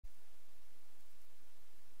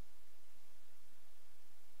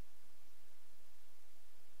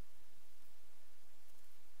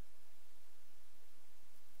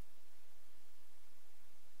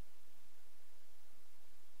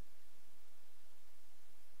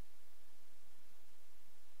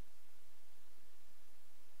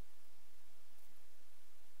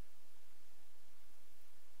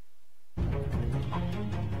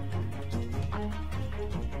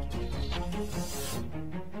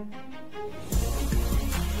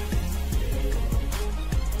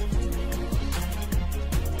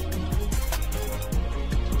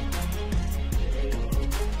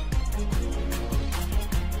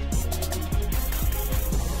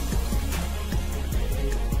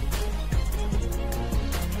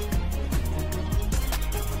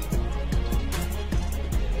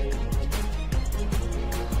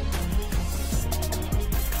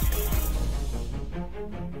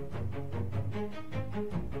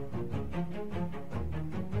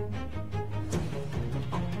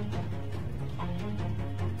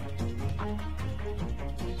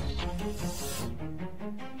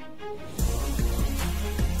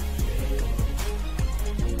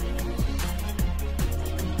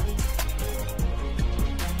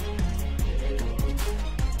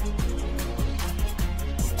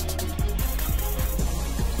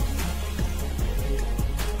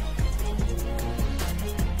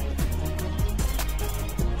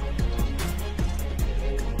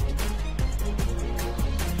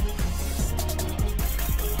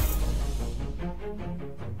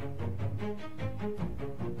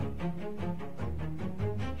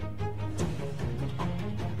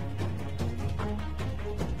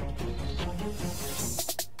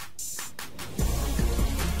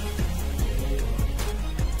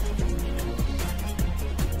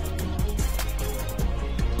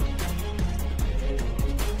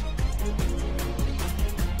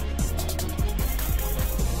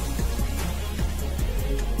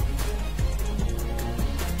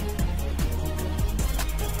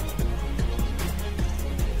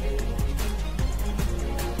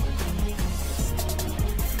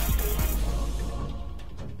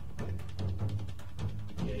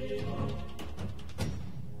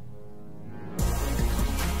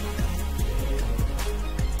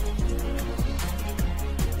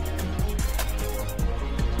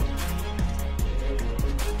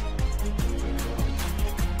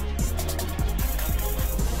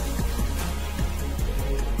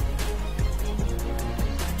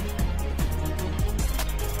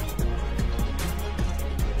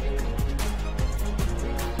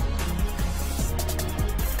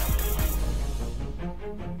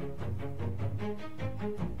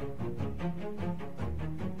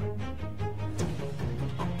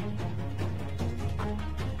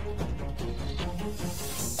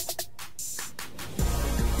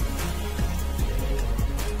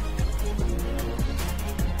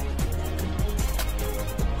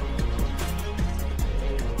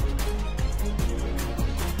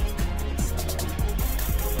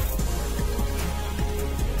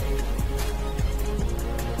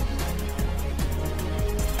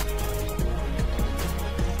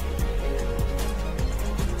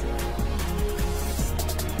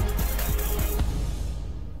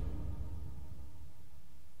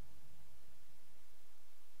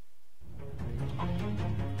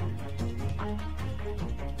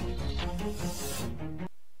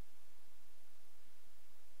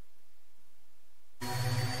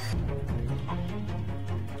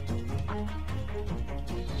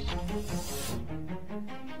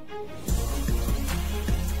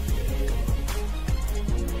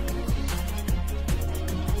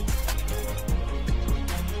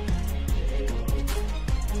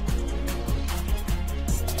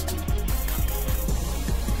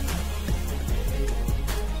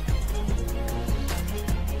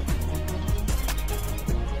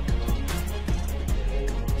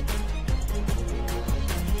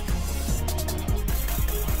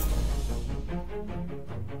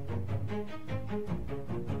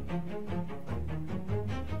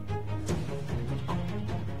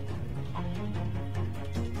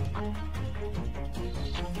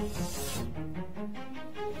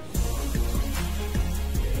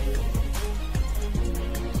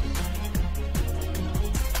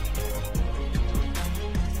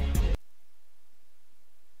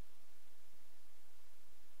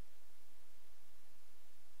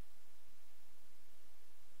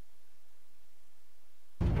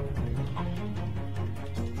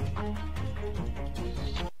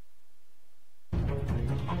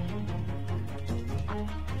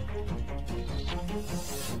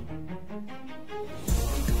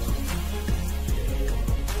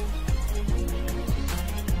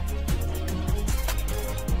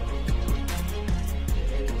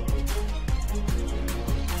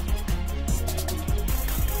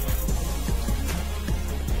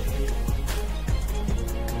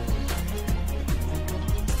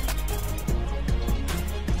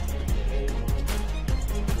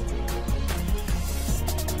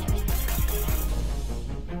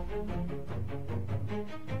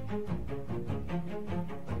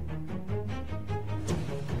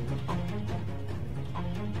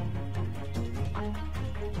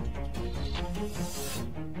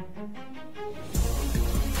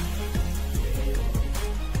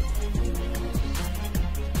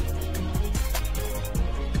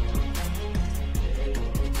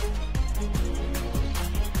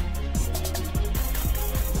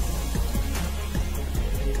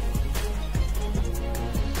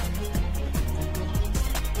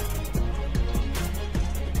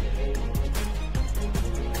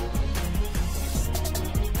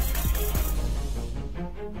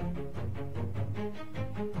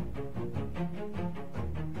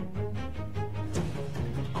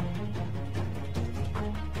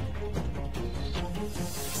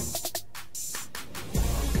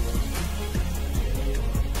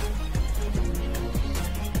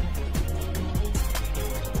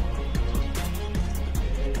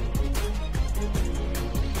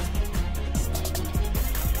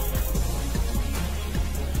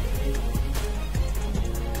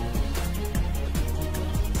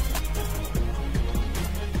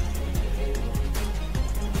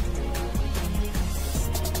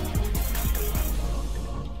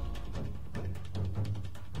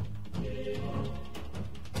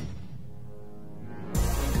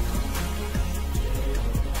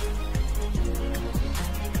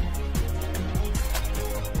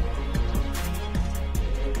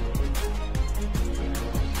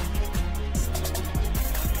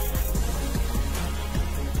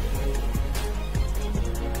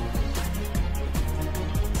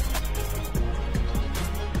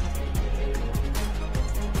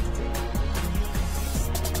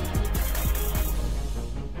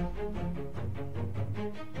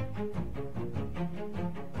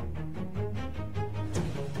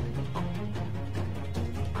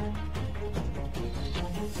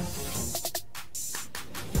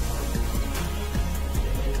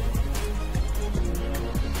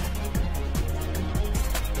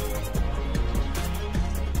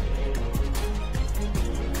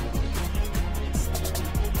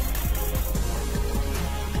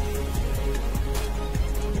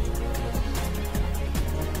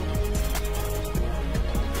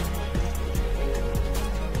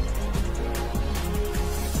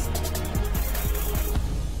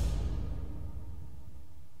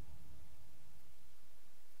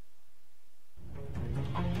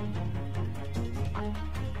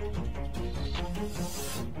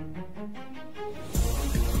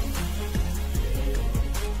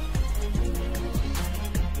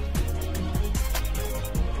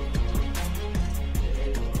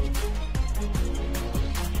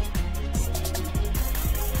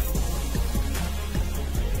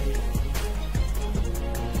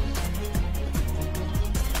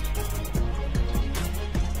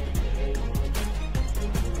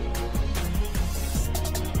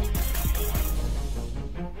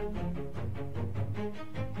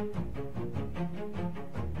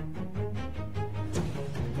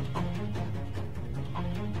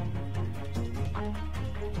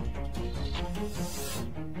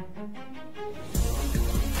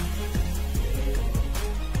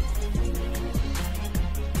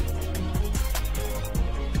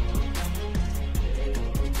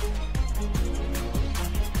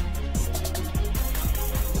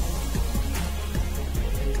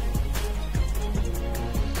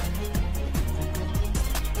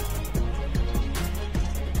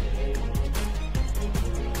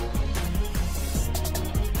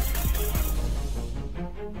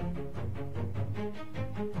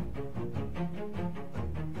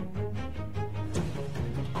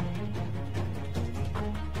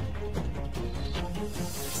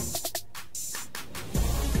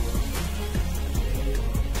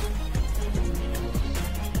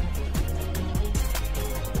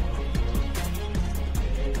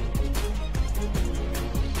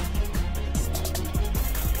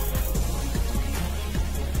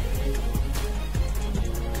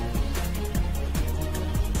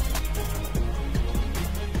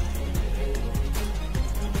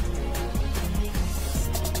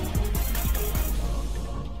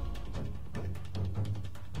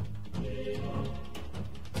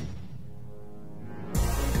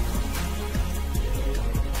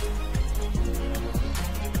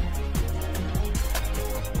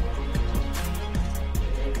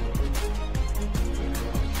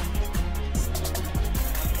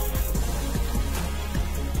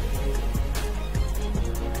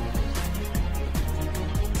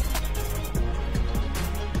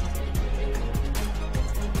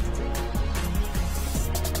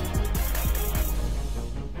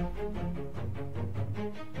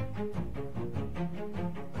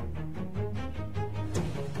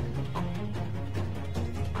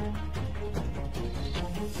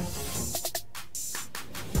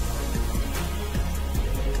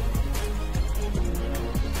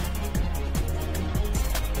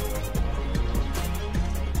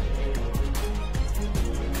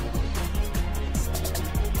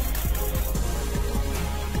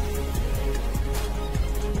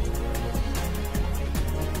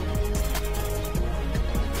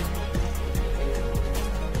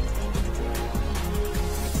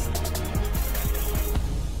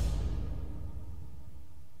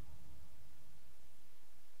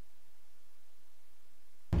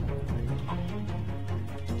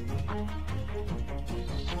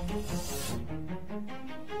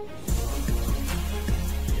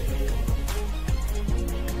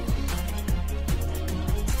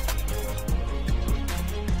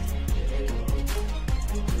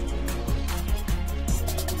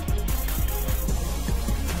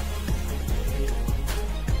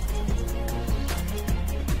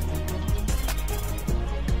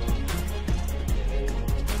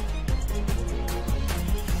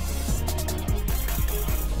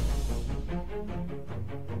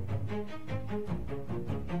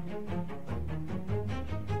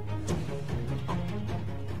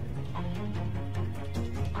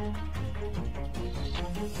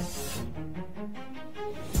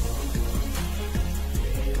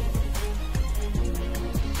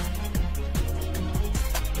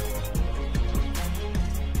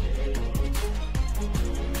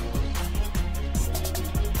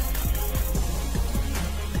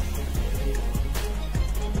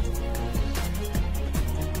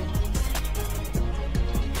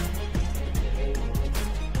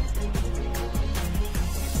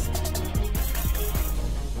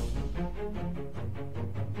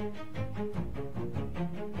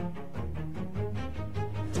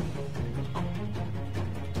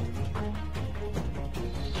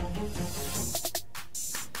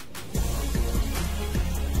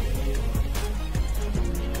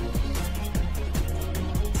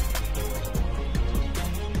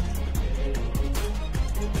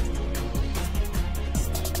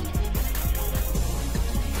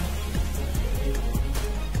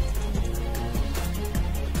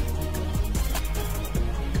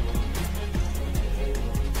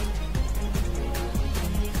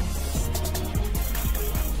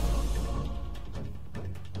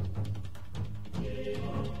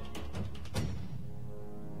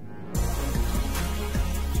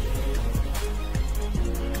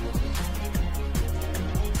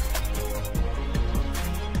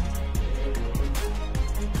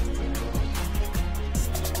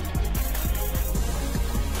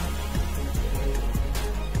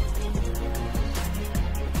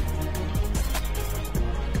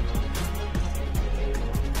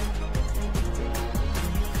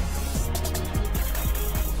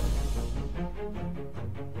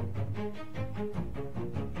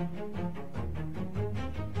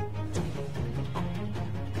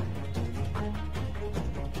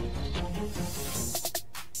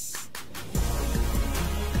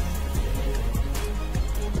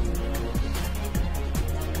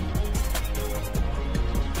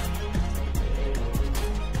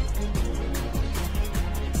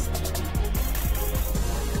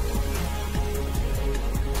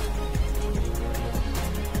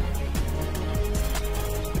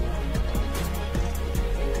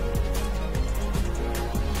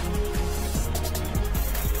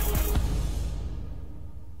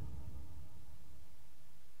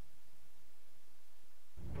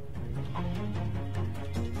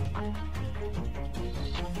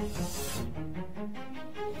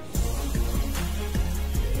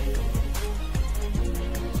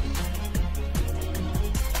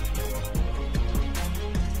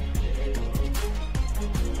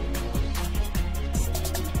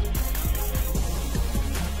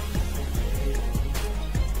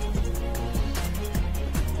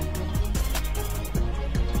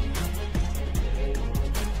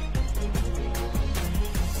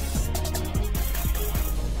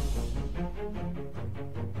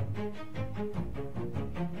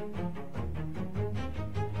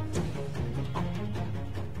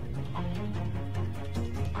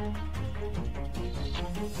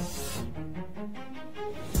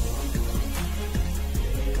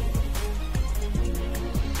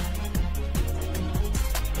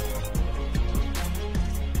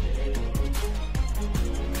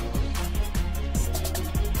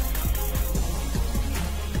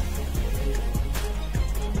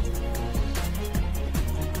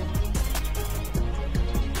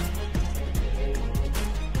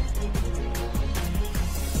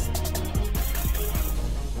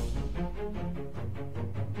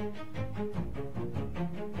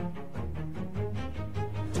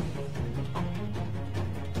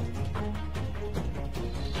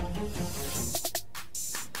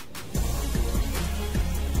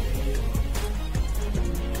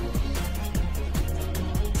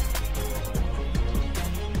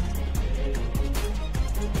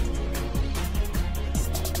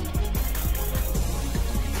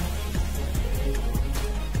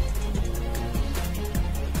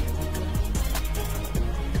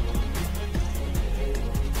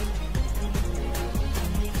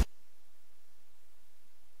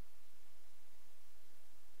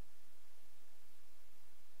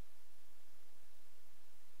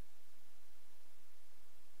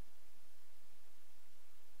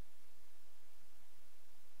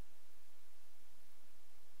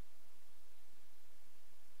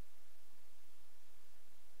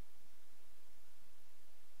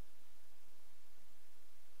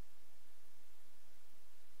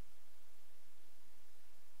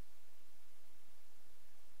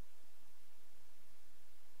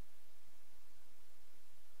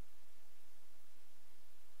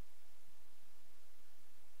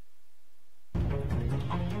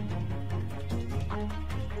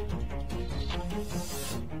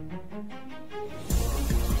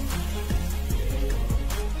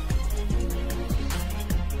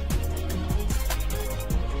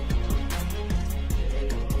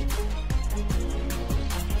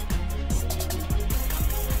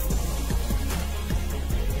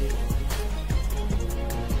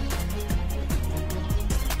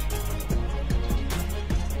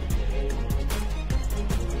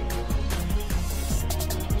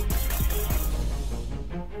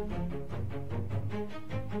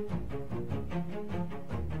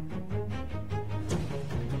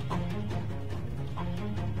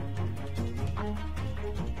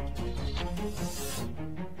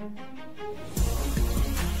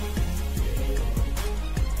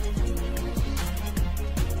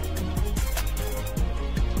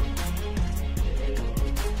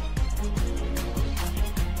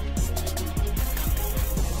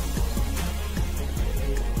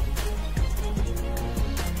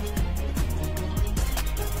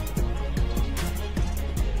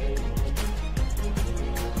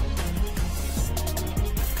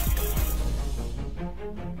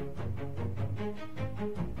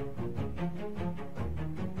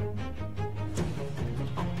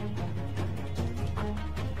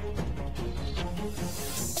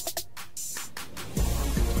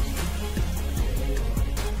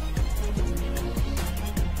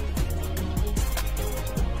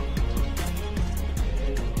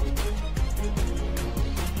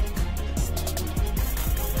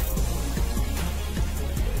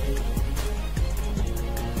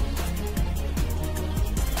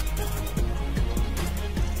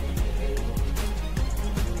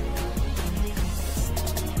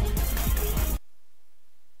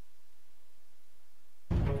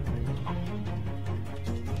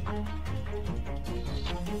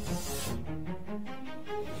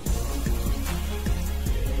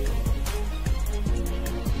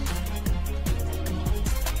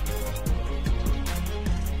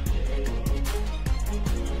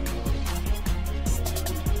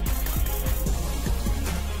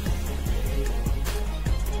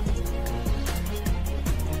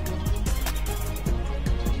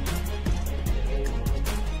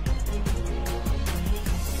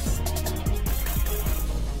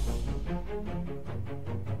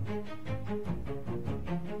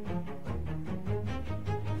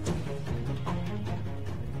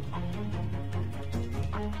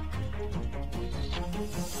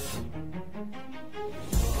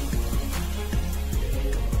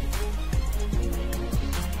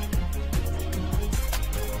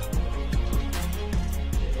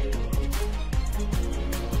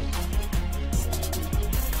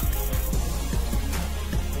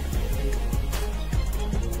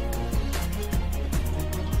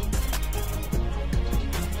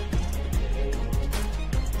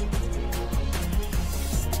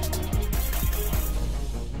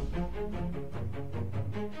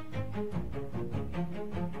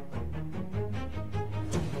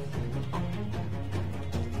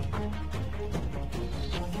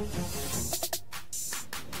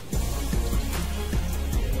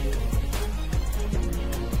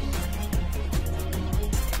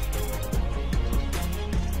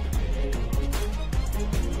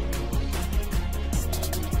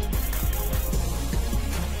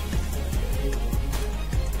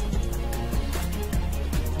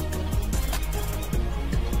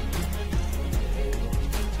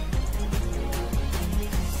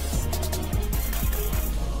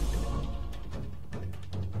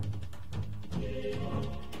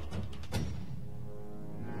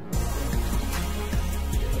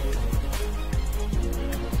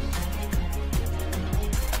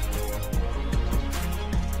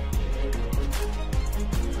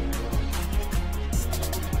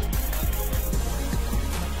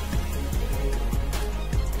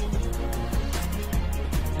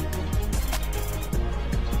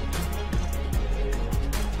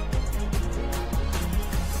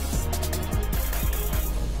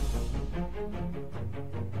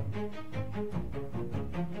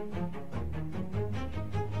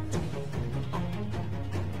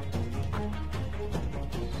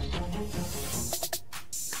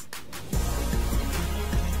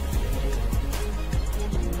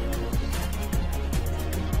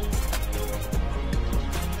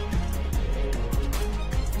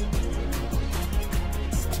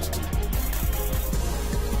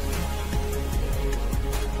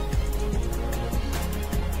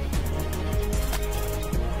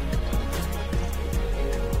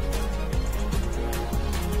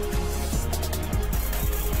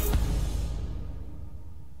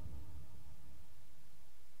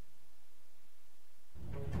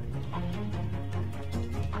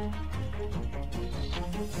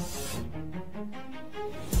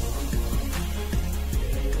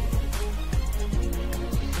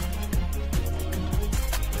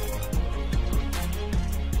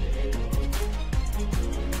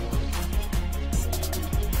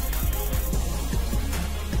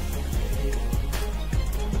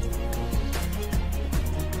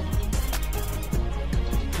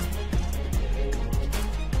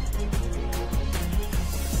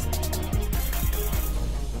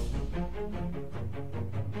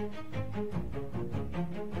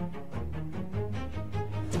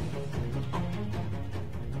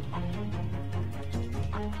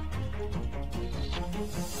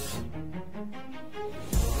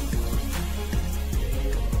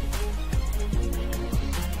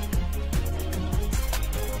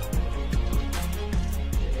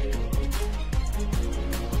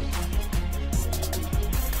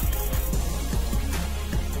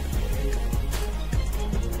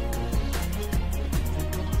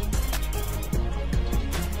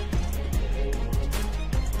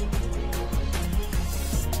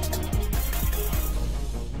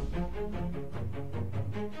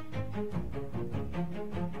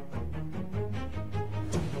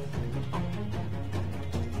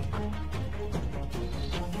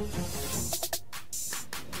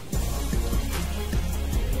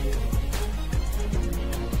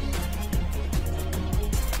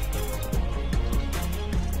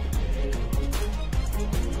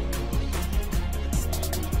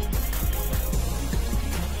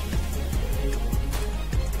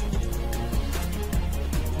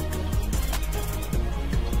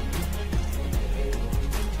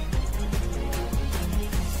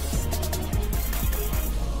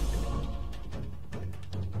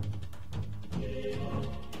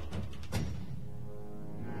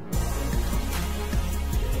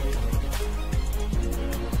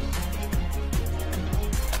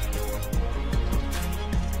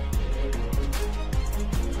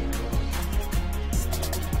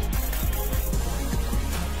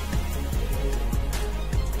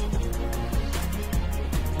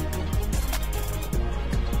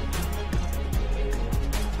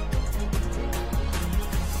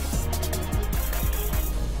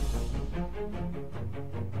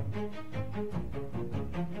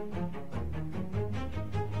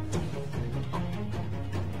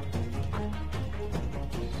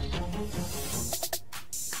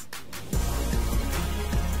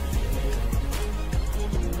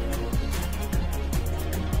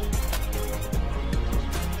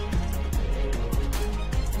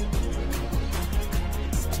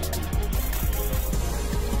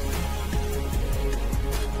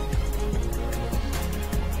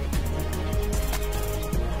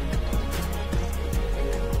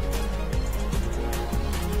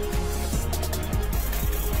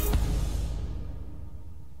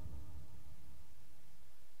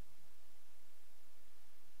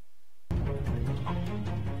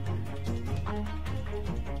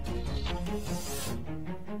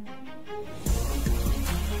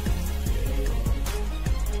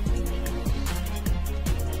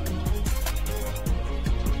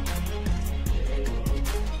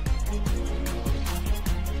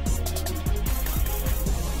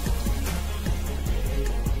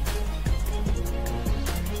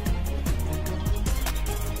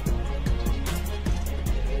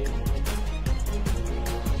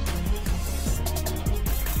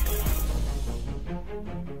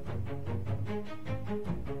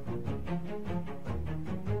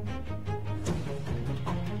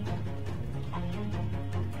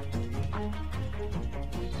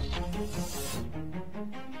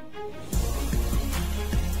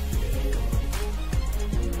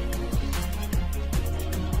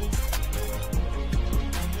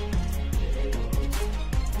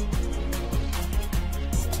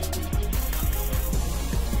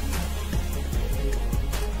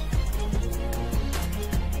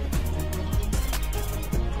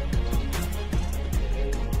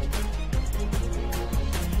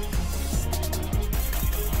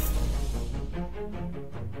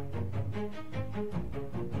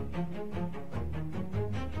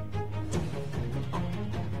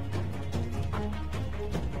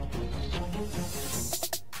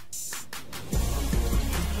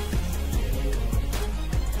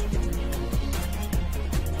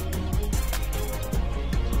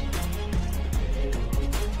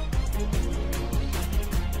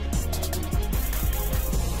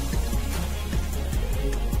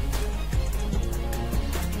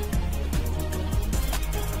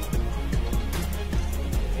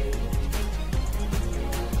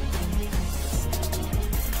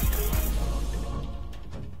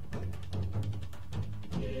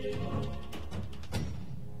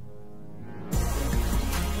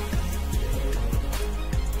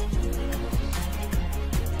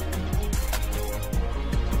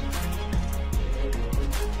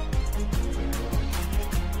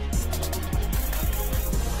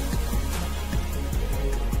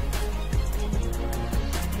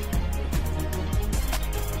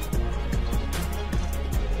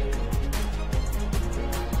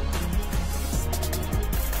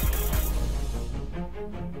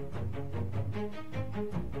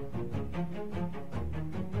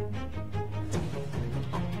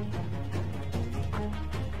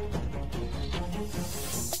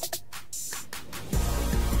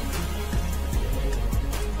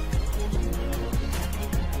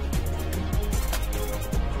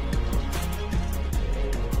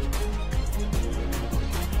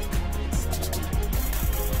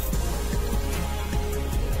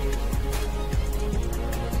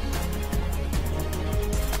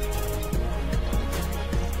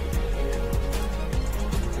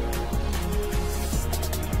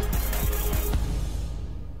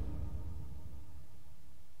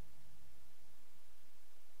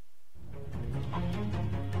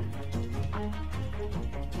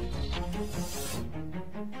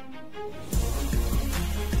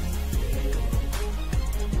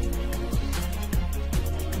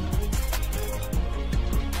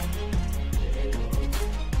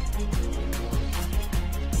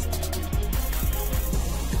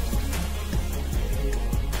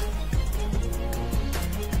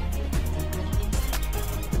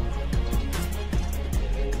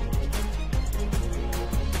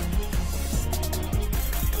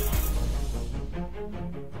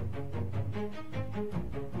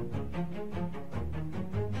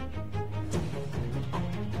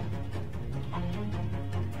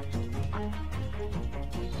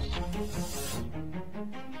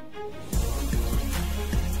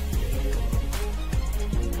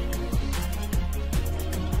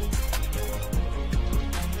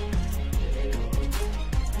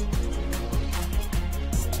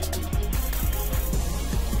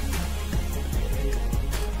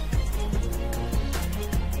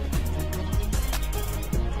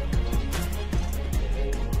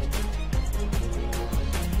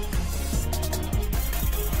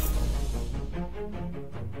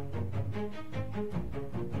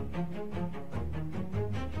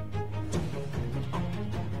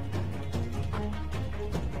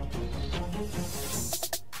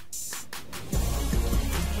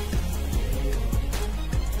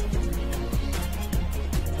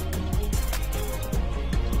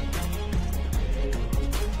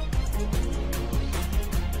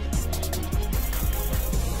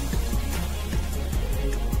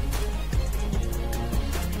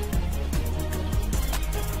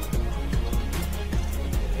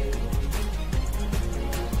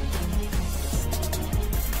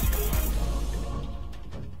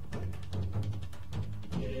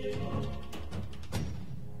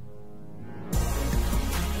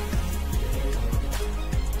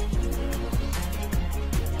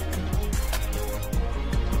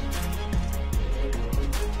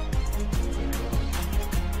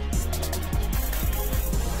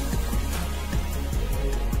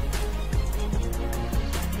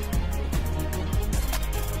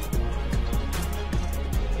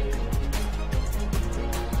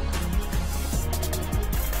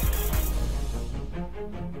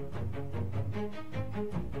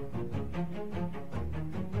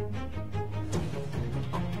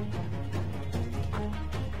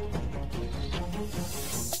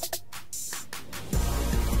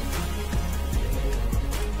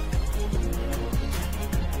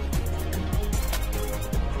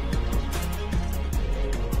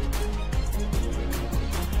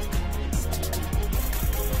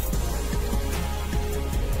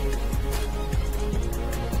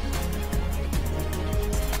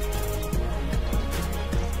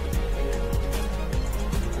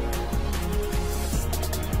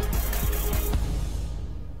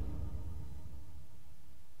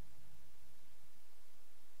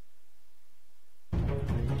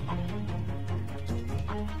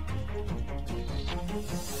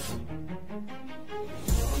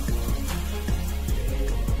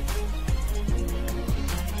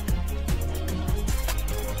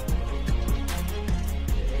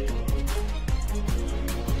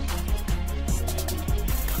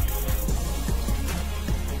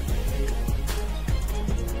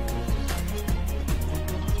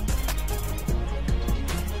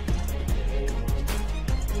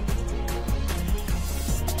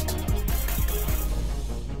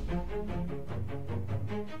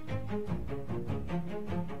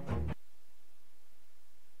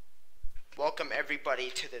welcome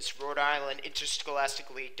everybody to this Rhode Island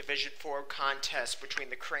Interscholastic League Division IV contest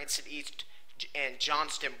between the Cranston East and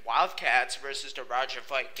Johnston Wildcats versus the Roger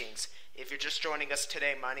Vikings. If you're just joining us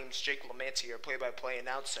today, my name is Jake Lamantia, your play-by-play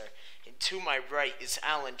announcer. And to my right is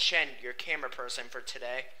Alan Chen, your camera person for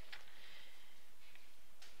today.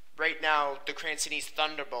 Right now, the Cranston East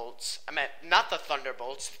Thunderbolts, not the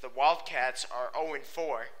Thunderbolts, the Wildcats are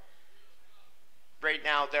 0-4. Right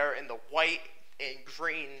now, they're in the white and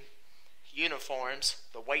green uniforms,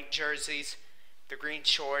 the white jerseys, the green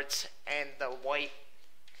shorts, and the white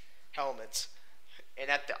helmets. And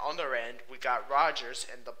at the other end, we got Rogers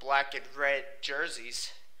in the black and red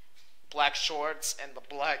jerseys, black shorts, and the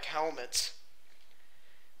black helmets.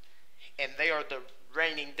 And they are the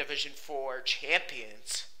reigning Division IV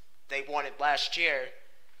champions. They won it last year.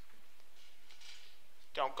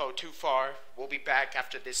 Don't go too far. We'll be back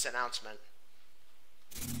after this announcement.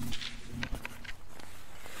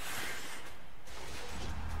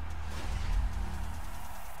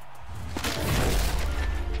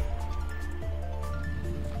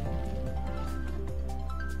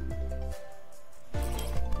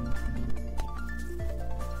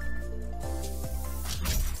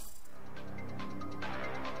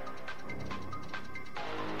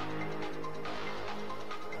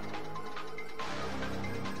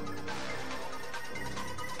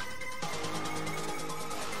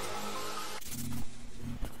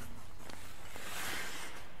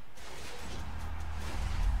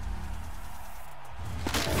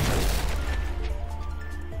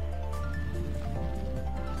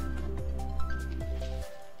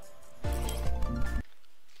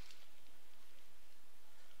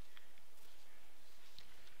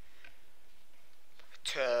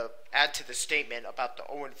 To add to the statement about the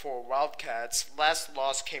 0-4 Wildcats, last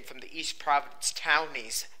loss came from the East Providence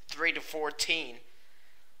Townies, 3-14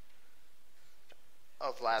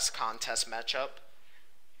 of last contest matchup.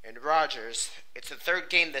 And Rogers, it's the third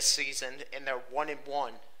game this season, and they're 1-1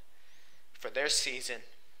 for their season.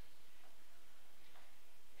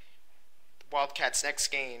 The Wildcats' next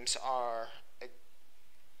games are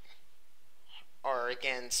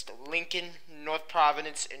against Lincoln, North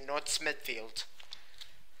Providence, and North Smithfield.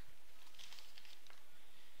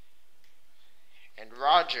 And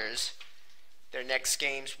Rogers, their next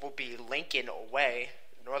games will be Lincoln away,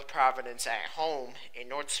 North Providence at home, and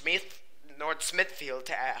North Smithfield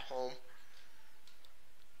at home.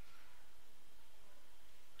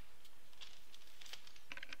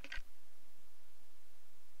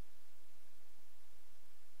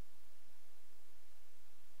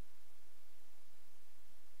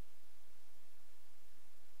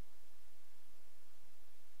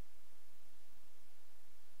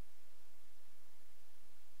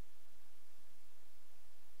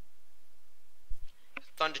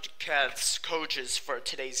 Thundercats coaches for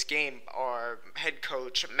today's game are head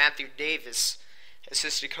coach Matthew Davis,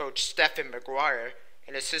 assistant coach Stephen McGuire,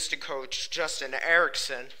 and assistant coach Justin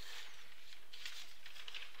Erickson.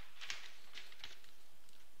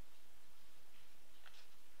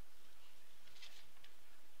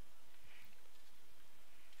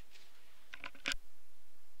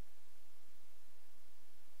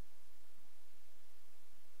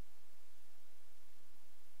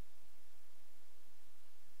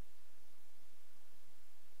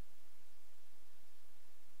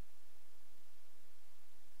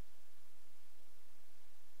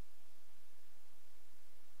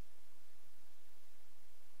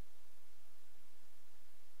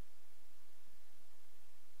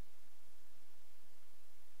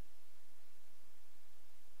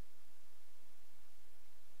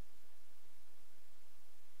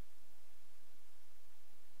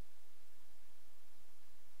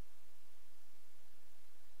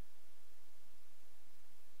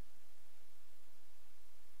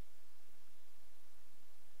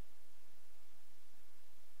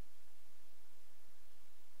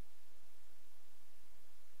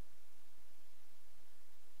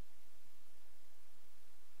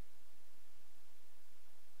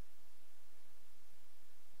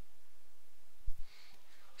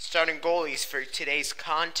 Starting goalies for today's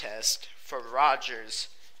contest for Rogers,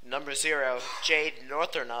 number 0, Jade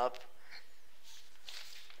Northernup.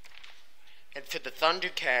 And for the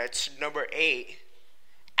Thundercats, number 8,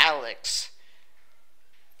 Alex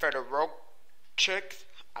Fedorchuk.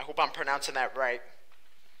 I hope I'm pronouncing that right.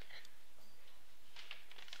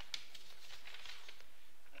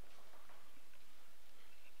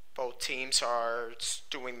 Both teams are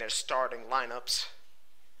doing their starting lineups.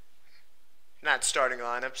 Not starting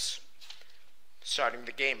lineups, starting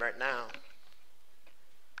the game right now.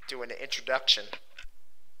 Doing an introduction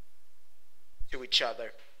to each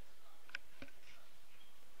other.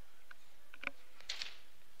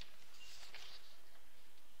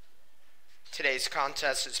 Today's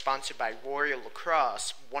contest is sponsored by Warrior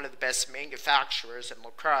Lacrosse, one of the best manufacturers in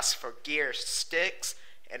lacrosse for gear, sticks,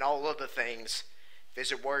 and all other things.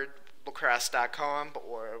 Visit warriorlacrosse.com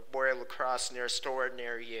or Warrior Lacrosse near a store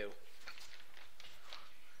near you.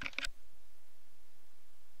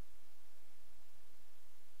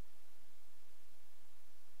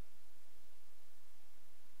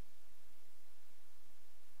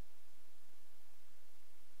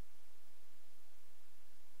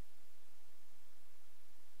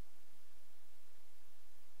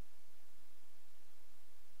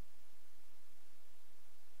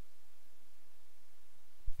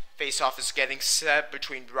 Face-off is getting set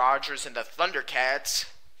between Rogers and the Thundercats.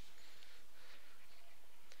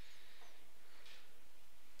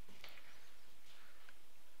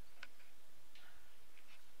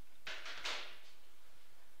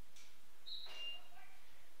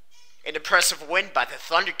 An impressive win by the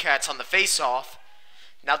Thundercats on the face-off.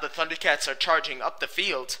 Now the Thundercats are charging up the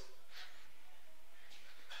field.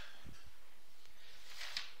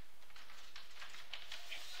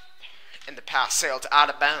 And the pass sailed out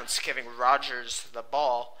of bounds, giving Rogers the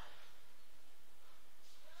ball.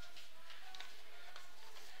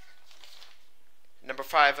 Number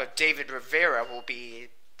 5 of David Rivera will be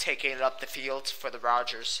taking it up the field for the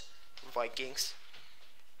Rogers Vikings.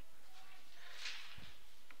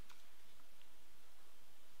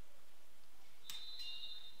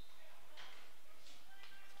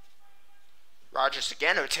 Rogers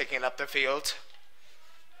again are taking it up the field.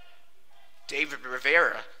 David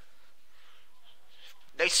Rivera.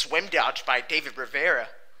 Nice swim dodge by David Rivera,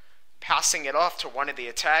 passing it off to one of the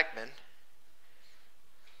attackmen.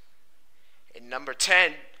 And number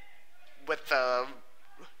 10 with the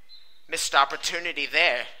missed opportunity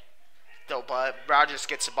there, though, but Rogers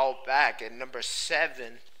gets the ball back. And number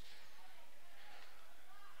 7,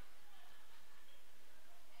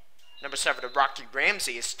 of Rocky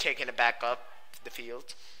Ramsey is taking it back up the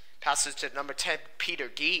field. Passes to number 10, Peter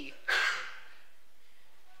Gee.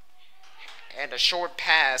 And a short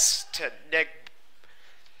pass to Nick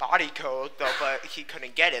Bodycoat, though, but he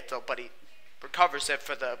couldn't get it, though, but he recovers it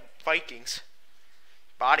for the Vikings.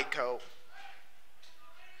 Bodycoat.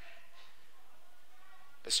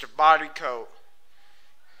 Mr. Bodycoat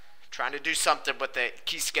trying to do something with it.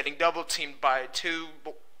 He's getting double teamed by 2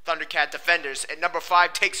 Thundercat defenders, and number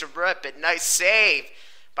 5 takes a rip, and nice save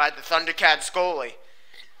by the Thundercats goalie.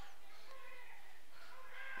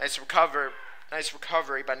 Nice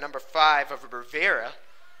recovery by number 5 of Rivera,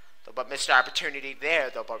 though, but missed opportunity there,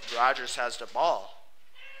 though, but Rogers has the ball.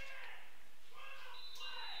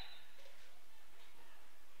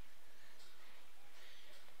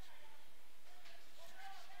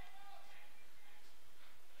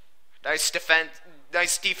 Nice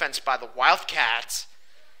defense by the Wildcats.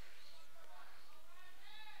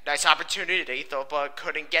 Nice opportunity, though, but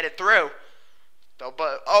couldn't get it through. Though,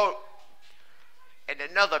 but, and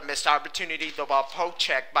another missed opportunity, though, ball poke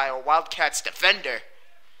check by a Wildcats defender.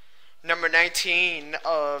 Number 19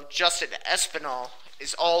 of Justin Espinal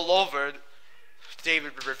is all over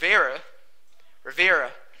David Rivera.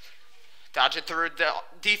 Rivera dodging through the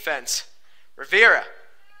defense. Rivera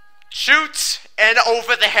shoots and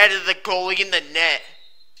over the head of the goalie in the net.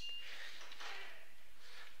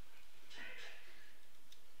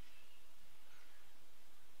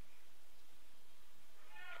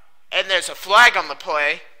 And there's a flag on the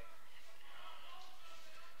play.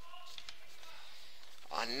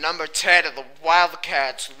 On number 10 of the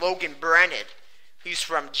Wildcats, Logan Brennan. He's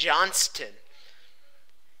from Johnston.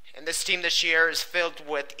 And this team this year is filled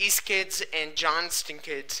with East kids and Johnston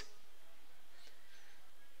kids.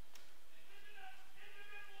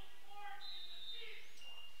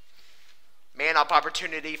 Man-up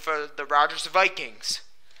opportunity for the Rogers Vikings.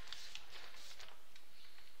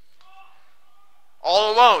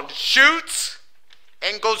 All alone, shoots,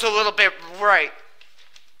 and goes a little bit right.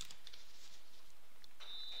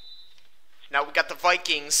 Now we got the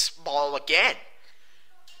Vikings ball again.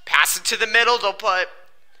 Pass it to the middle, though, but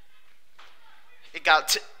it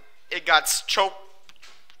got choked.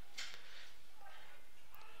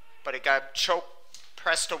 But it got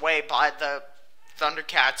pressed away by the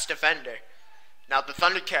Thundercats defender. Now the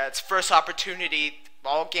Thundercats, first opportunity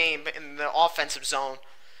all game in the offensive zone.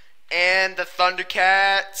 And the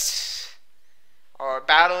Thundercats are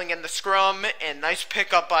battling in the scrum, and nice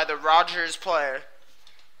pickup by the Rogers player.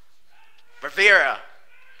 Rivera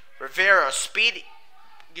speed,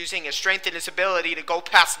 using his strength and his ability to go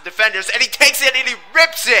past the defenders, and he takes it and he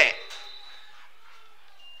rips it.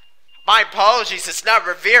 My apologies, it's not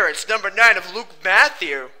Rivera, it's number 9 of Luke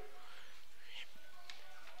Matthew.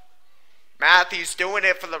 Matthew's doing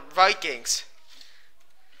it for the Vikings.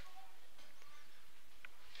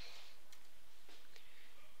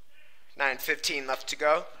 9:15 left to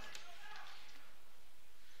go.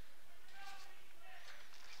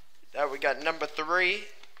 Now we got number 3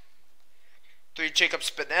 Jacob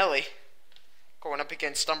Spinelli going up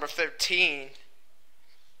against number 15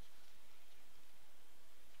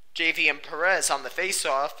 JVM Perez on the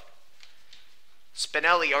face-off.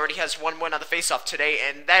 Spinelli already has 1 win on the face-off today,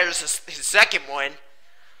 and there's his second win.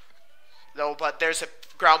 Though, but there's a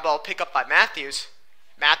ground ball pickup by Matthews.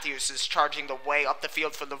 Matthews is charging the way up the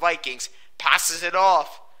field for the Vikings. Passes it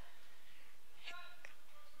off.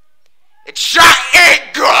 It's shot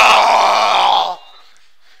and goal!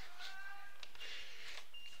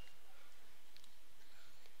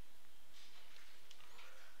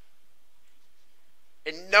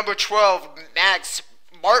 And number 12, Max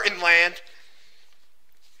Martinland,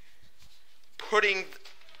 putting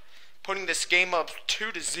this game up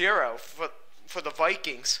 2-0 for the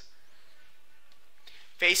Vikings.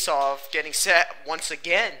 Face-off getting set once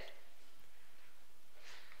again.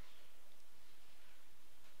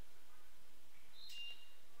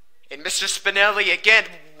 And Mr. Spinelli again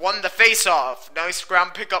won the face-off. Nice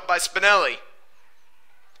ground pickup by Spinelli.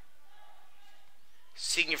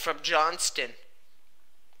 Senior from Johnston.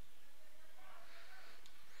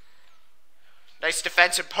 Nice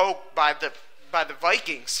defensive poke by the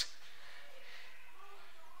Vikings.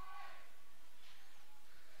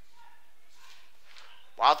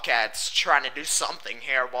 Wildcats trying to do something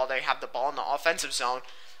here while they have the ball in the offensive zone.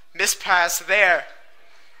 Missed pass there.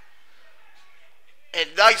 And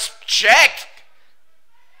nice check.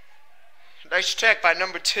 Nice check by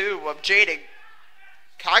number 2 of Jaden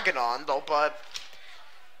Kaganon, though, but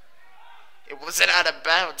it wasn't out of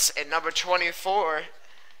bounds. And number 24,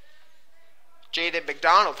 Jaden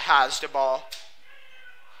McDonald has the ball.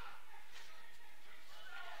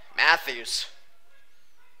 Matthews.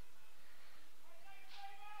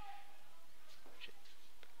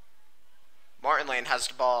 Martinland has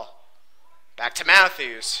the ball. Back to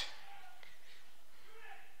Matthews.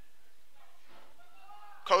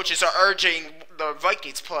 Coaches are urging the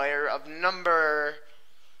Vikings player of number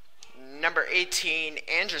 18,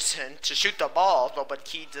 Anderson, to shoot the ball, though, but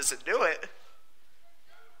he doesn't do it.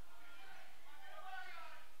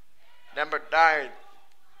 Number 9,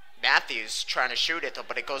 Matthews, trying to shoot it, though,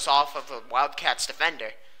 but it goes off of a Wildcats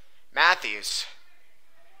defender. Matthews.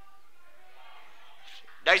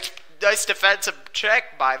 Nice defensive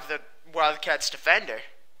check by the Wildcats defender.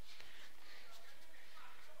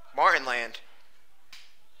 Martinland.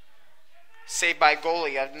 Saved by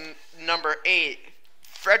goalie of number 8,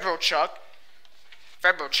 Fredrochuk.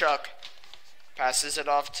 Fredrochuk passes it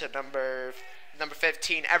off to number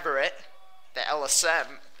 15, Everett, the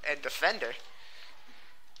LSM and defender.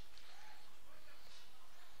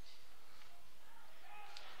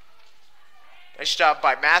 Nice job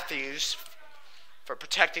by Matthews for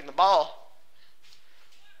protecting the ball.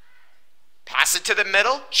 Pass it to the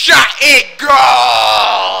middle. Shot and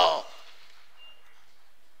goal!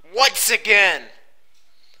 Once again.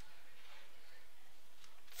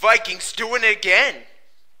 Vikings doing it again.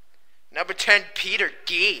 Number 10, Peter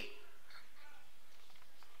Gee.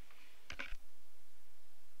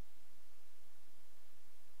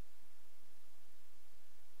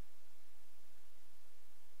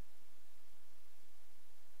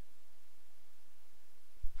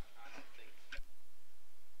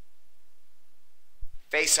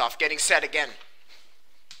 Face-off getting set again.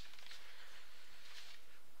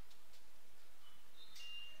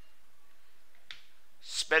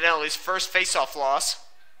 Spinelli's first face-off loss.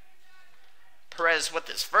 Perez with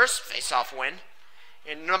his first face-off win.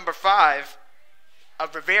 And number 5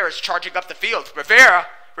 of Rivera's charging up the field. Rivera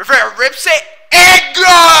rips it and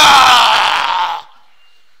goal!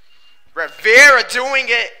 Rivera doing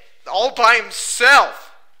it all by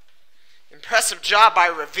himself. Impressive job by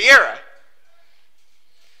Rivera.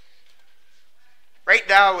 Right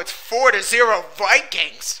now it's 4-0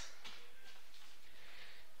 Vikings.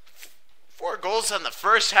 4 goals in the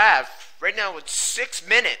first half. Right now it's 6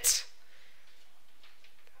 minutes.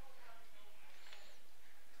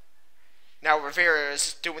 Now Rivera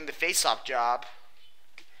is doing the face-off job,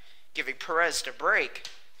 giving Perez the break.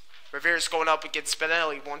 Rivera's going up against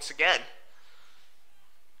Spinelli once again.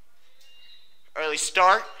 Early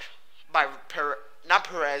start by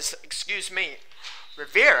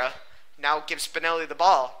Rivera now gives Spinelli the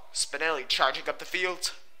ball. Spinelli charging up the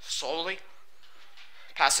field slowly.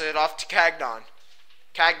 Passing it off to Cagnon.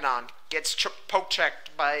 Cagnon gets poke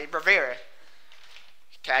checked by Rivera.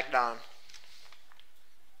 Cagnon.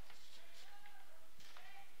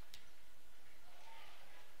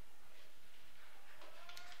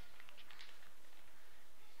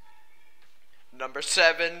 Number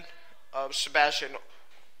 7 of Sebastian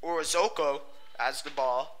Orozco has the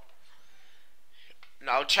ball.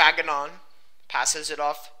 Now Chaganon passes it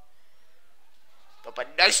off.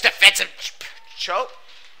 But nice defensive check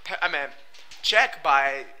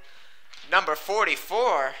by number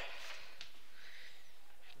 44,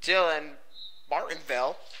 Dylan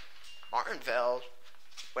Martinville. Martinville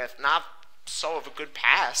with not so of a good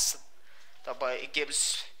pass, but it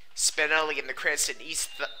gives Spinelli and the Cranston East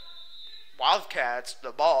Wildcats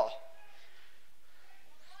the ball.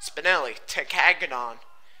 Spinelli to Chaganon.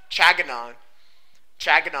 Chaganon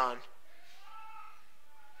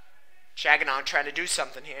trying to do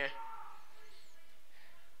something here.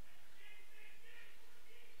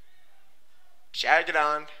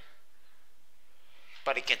 Chaganon.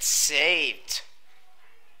 But it gets saved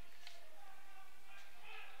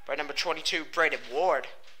by number 22, Braden Ward.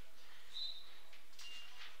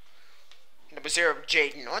 Number 0,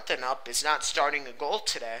 Jaden Norton up is not starting a goal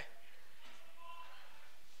today.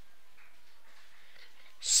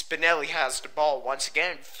 Spinelli has the ball once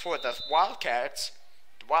again for the Wildcats.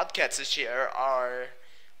 The Wildcats this year are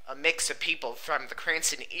a mix of people from the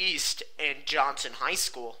Cranston East and Johnson High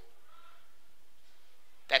School.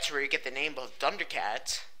 That's where you get the name of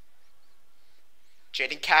Thundercats.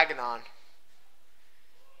 Jaden Chaganon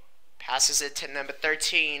passes it to number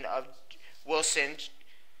 13 of Wilson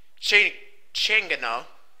Chingano.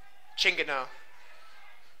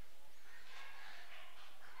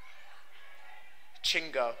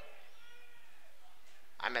 Chingo,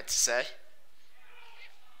 I meant to say.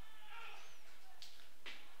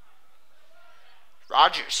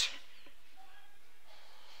 Rogers.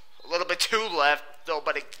 A little bit too left, though,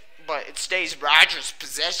 but it stays Rogers'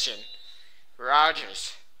 possession.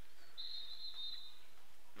 Rogers.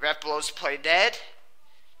 Ref blows play dead.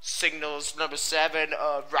 Signals number 7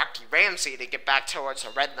 of Rocky Ramsey to get back towards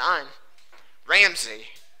the red line. Ramsey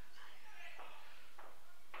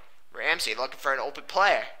looking for an open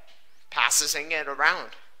player. Passes it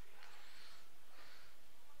around.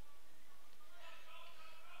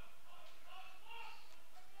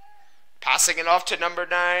 Passing it off to number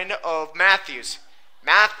 9 of Matthews.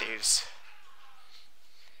 Then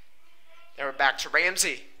we're back to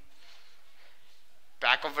Ramsey.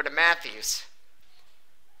 Back over to Matthews.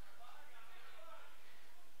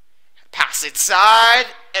 Pass inside.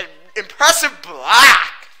 An impressive block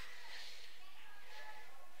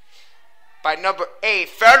by number 8,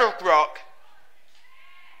 Federbrook.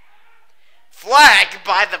 Flagged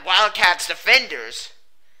by the Wildcats defenders.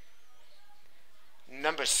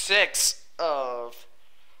 Number 6 of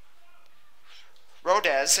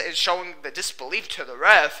Rodez is showing the disbelief to the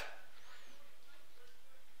ref.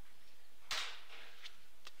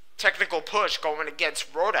 Technical push going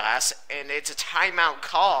against Rodas, and it's a timeout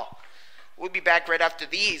call. We'll be back right after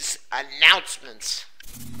these announcements.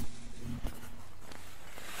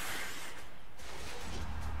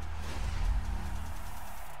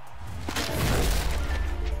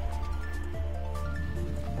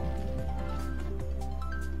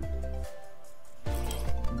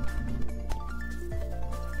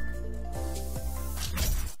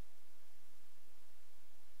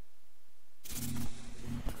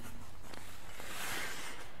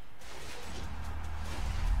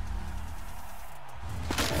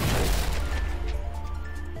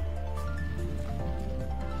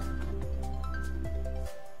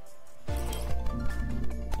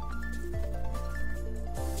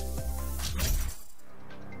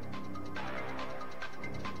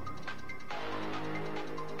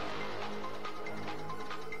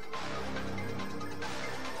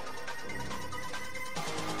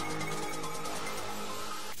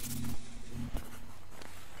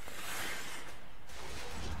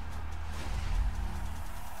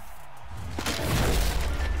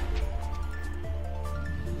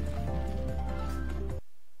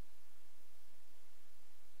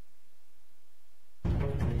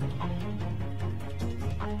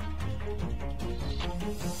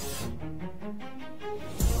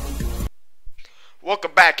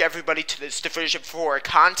 Welcome back, everybody, to this Division 4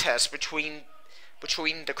 contest between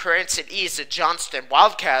the Cranston East and Johnston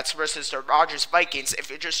Wildcats versus the Rogers Vikings. If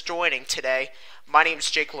you're just joining today, my name is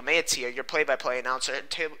Jake Lamancia, your play-by-play announcer. And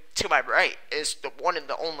to my right is the one and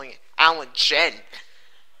the only Alan Jen,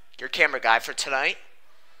 your camera guy for tonight.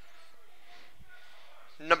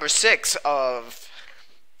 Number 6 of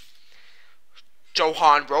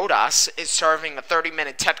Johan Rodas is serving a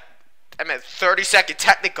 30-second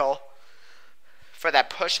technical for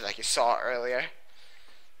that push that you saw earlier.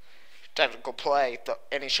 Technical play,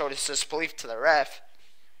 and he showed his disbelief to the ref.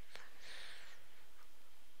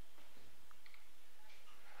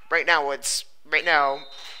 Right now,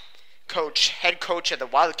 head coach of the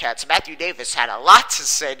Wildcats, Matthew Davis, had a lot to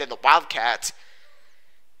say to the Wildcats.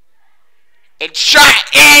 And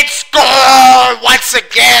shot and score! Once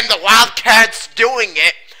again, the Wildcats doing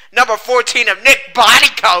it. Number 14 of Nick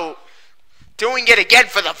Bodycoat doing it again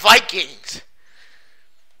for the Vikings.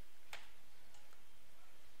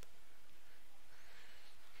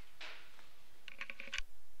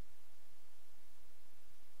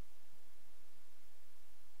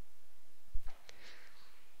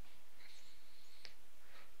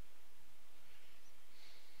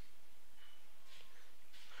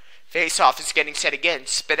 Face-off is getting set again.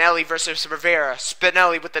 Spinelli versus Rivera.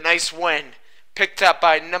 Spinelli with a nice win. Picked up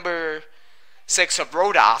by number 6 of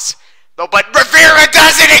Rodas. No, but Rivera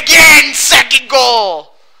does it again! Second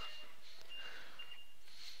goal!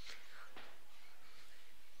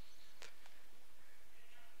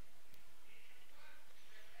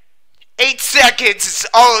 Eight seconds is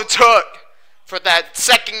all it took for that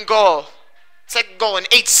second goal. Second goal in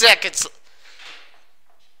 8 seconds.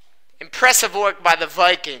 Impressive work by the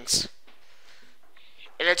Vikings.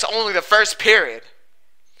 And it's only the first period.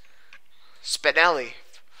 Spinelli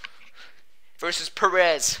versus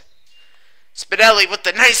Perez. Spinelli with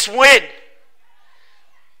the nice win.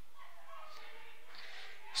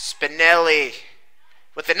 Spinelli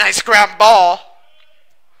with a nice ground ball.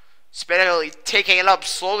 Spinelli taking it up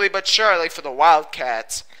slowly but surely for the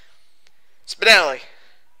Wildcats. Spinelli.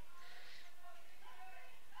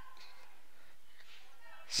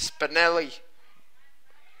 Spinelli.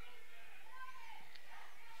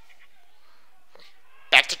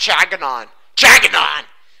 Back to Chaganon. Chaganon!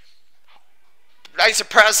 Nice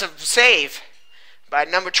impressive save by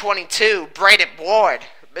number 22, Braden Ward.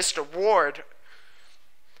 Mr. Ward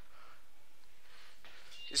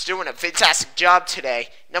is doing a fantastic job today.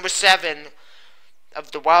 Number 7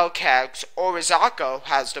 of the Wildcats, Orizako,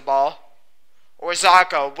 has the ball.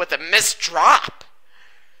 Orizako with a missed drop.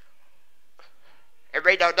 And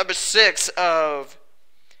right now, number 6 of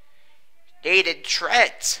Naden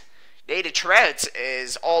Treads. Naden Treads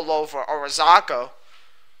is all over Orizako.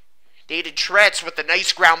 Naden Treads with a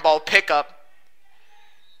nice ground ball pickup.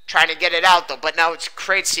 Trying to get it out though, but now it's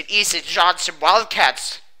Cranston Easton Johnson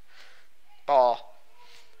Wildcats ball.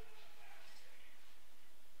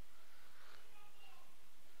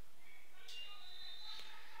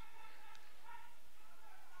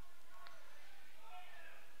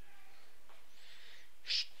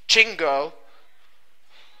 Chingo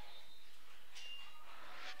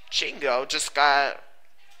just got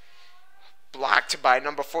blocked by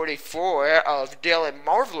number 44 of Dylan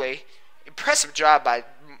Marvelly. Impressive job by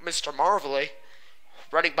Mr. Marvelly,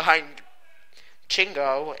 running behind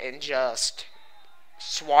Chingo and just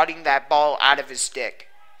swatting that ball out of his stick.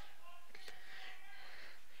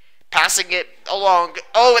 Passing it along.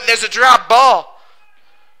 Oh, and there's a drop ball.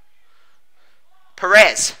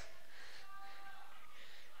 Perez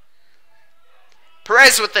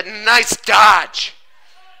with a nice dodge.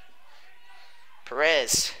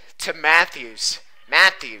 Perez to Matthews.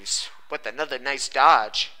 Matthews with another nice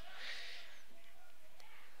dodge.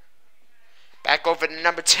 Back over to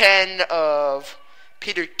number 10 of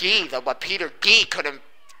Peter Gee, though, but Peter Gee couldn't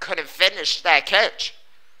finish that catch.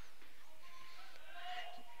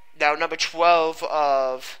 Now number 12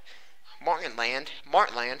 of Martinland.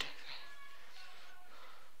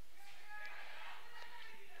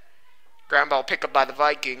 Ground ball pickup by the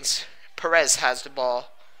Vikings. Perez has the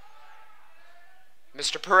ball.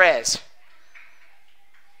 Mr. Perez.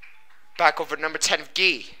 Back over to number 10 of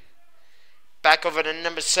Gee. Back over to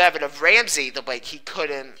number 7 of Ramsey. The way he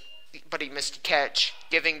couldn't, but he missed a catch,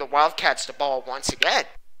 giving the Wildcats the ball once again.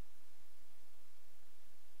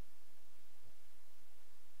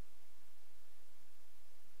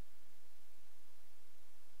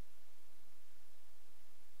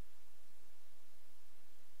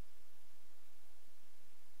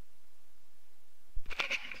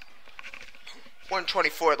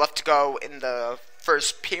 .124 left to go in the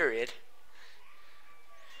first period.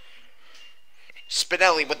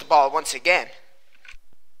 Spinelli with the ball once again.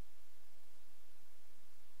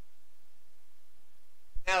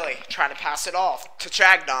 Spinelli trying to pass it off to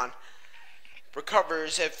Chagnon.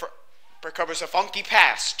 Recovers a funky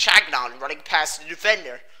pass. Chagnon running past the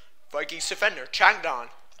defender. Vikings defender. Chagnon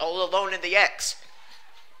all alone in the X.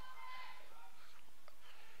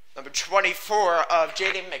 Number 24 of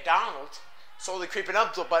Jaden McDonald. Slowly creeping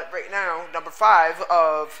up, but right now, number 5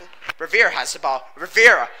 of Rivera has the ball.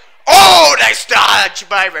 Rivera. Oh, nice dodge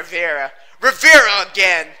by Rivera. Rivera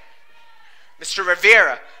again. Mr.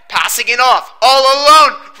 Rivera passing it off. All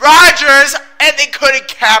alone. Rogers, and they couldn't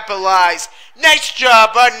capitalize. Nice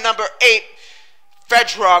job by number 8,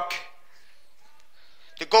 Fedrock.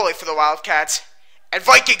 the goalie for the Wildcats. And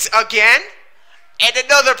Vikings again. And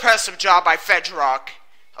another impressive job by Fedrock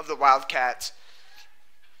of the Wildcats.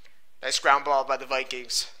 Nice ground ball by the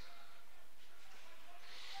Vikings.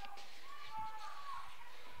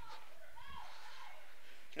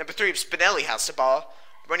 Number 3, Spinelli has the ball,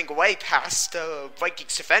 running away past the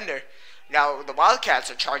Vikings defender. Now the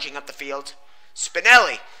Wildcats are charging up the field.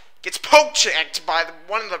 Spinelli gets poke-checked by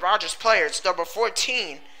one of the Rogers players, number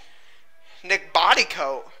 14, Nick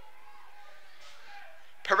Bodycoat.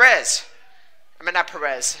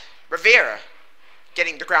 Rivera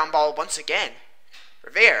getting the ground ball once again.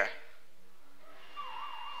 Rivera.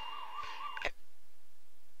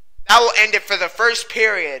 That will end it for the first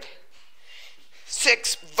period.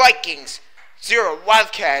 6 Vikings, 0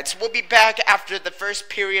 Wildcats. We'll be back after the first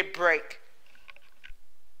period break.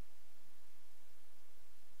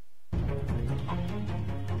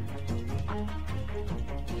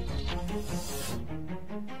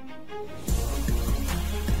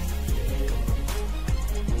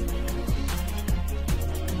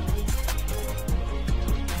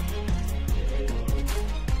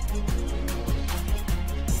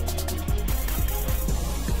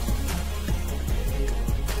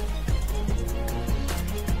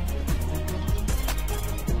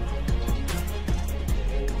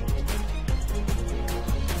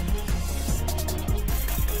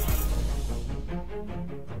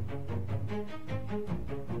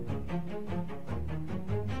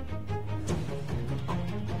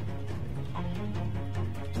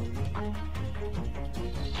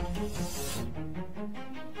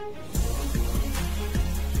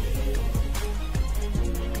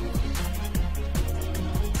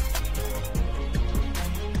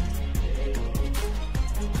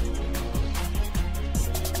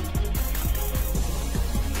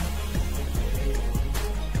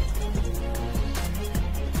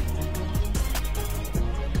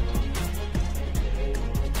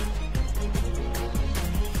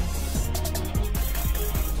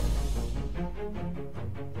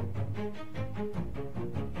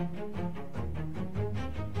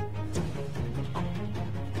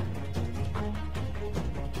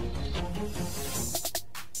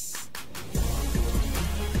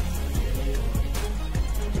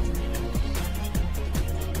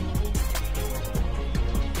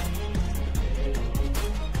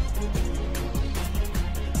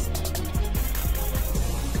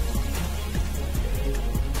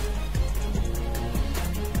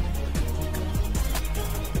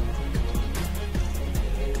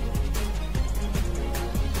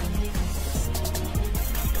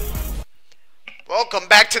 Welcome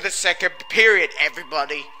back to the second period,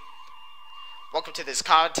 everybody. Welcome to this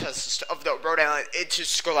contest of the Rhode Island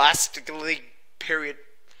Interscholastic League period.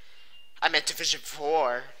 I'm at Division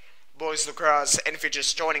 4, Boys Lacrosse, and if you're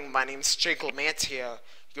just joining, my name's Jake Lamantia,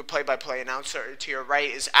 your play-by-play announcer. To your right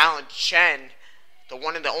is Alan Chen, the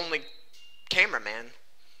one and the only cameraman.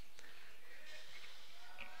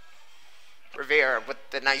 Rivera with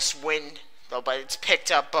the nice win, though, but it's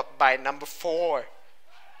picked up by number 4.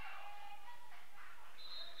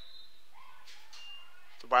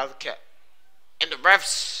 The Wildcat. And the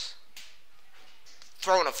refs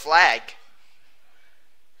throwing a flag.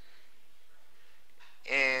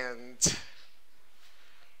 And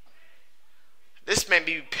this may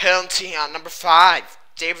be penalty on number 5,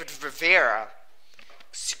 David Rivera.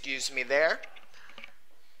 Excuse me there.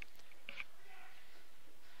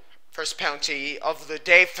 First penalty of the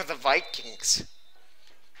day for the Vikings.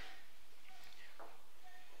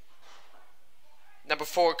 Number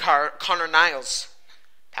 4, Connor Niles.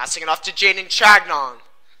 Passing it off to Jaden Chagnon.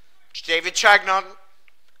 David Chagnon.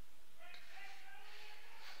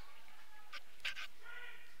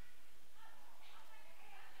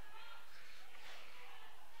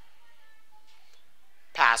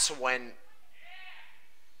 Pass when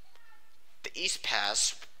the East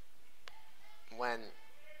pass went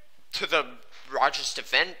to the Rogers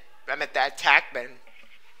defense. That attackman.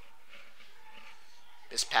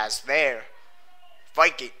 This pass there.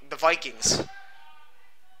 The Vikings.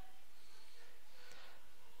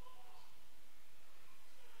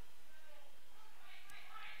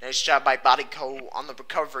 Nice job by Bodycoat on the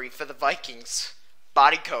recovery for the Vikings.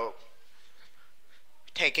 Bodycoat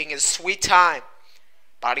taking his sweet time.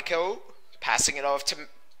 Bodycoat passing it off to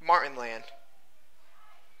Martinland.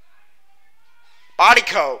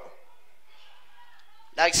 Bodycoat.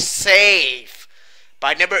 Nice save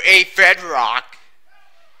by number 8, Fedrock.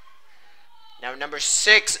 Now number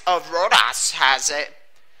 6 of Rodas has it.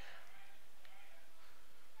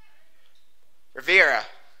 Rivera.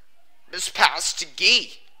 This pass to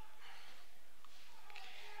Gee.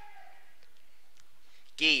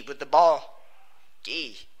 Gee with the ball.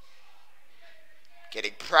 Gee.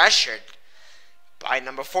 Getting pressured by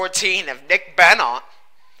number 14 of Nick Bennett.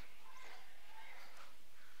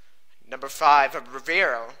 Number 5 of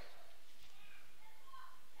Rivero.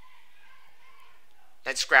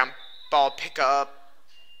 Nice ground ball pickup.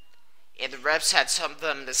 And the refs had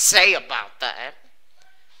something to say about that.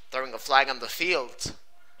 Throwing a flag on the field.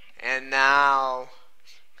 And now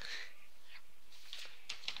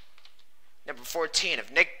number 14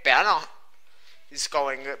 of Nick Bennett is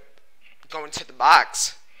going to the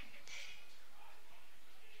box.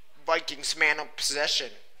 Vikings man up possession.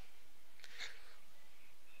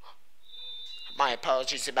 My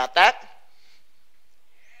apologies about that.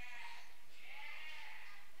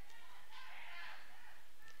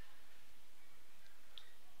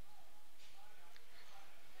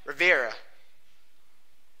 Rivera.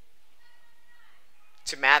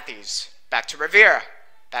 To Matthews. Back to Rivera.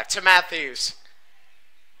 Back to Matthews.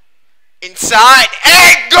 Inside.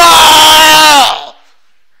 And goal!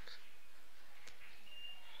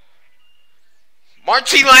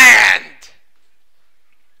 Marty Land.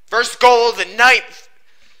 First goal of the night.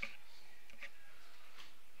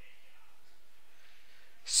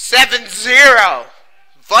 7-0.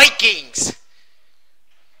 Vikings.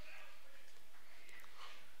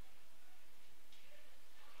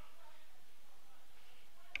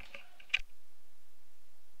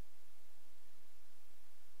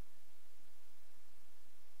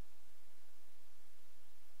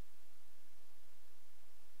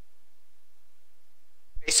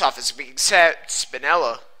 Face-off is being set.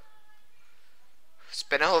 Spinella.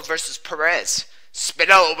 Spinella versus Perez.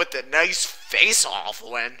 Spinella with a nice face-off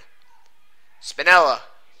win. Spinella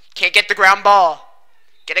can't get the ground ball.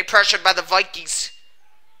 Getting pressured by the Vikings.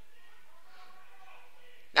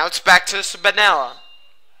 Now it's back to Spinella.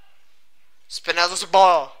 Spinella's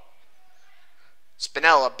ball.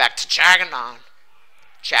 Spinella back to Chagnon.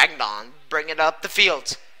 Chagnon bringing up the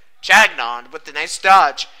field. Chagnon with the nice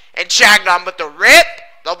dodge. And Chagnon with the rip.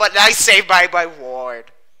 No, but nice save by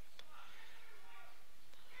Ward.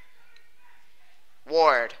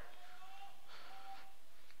 Ward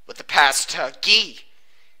with the pass to Gee.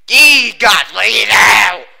 Gee got laid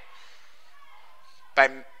out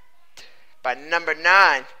by number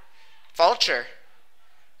 9, Vulture.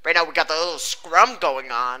 Right now we got the little scrum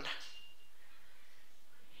going on.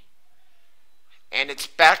 And it's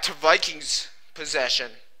back to Vikings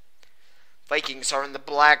possession. Vikings are in the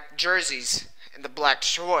black jerseys and the black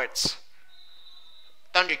shorts.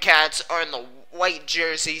 Thundercats are in the white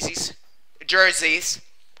jerseys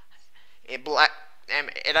and black,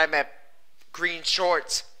 and I'm at green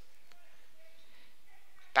shorts.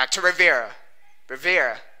 Back to Rivera.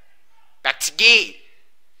 Rivera. Back to Gee.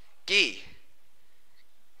 Gee.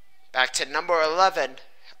 Back to number 11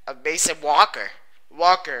 of Mason Walker.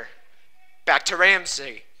 Walker. Back to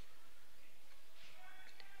Ramsey.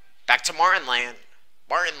 Back to Martinland.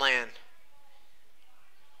 Martinland.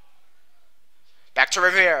 Back to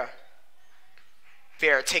Rivera.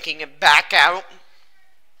 Rivera taking it back out.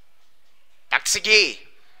 Back to Gee.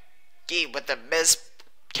 Gee with the missed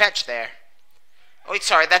catch there. Oh, wait,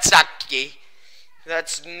 sorry, that's not Gee.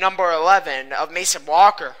 That's number 11 of Mason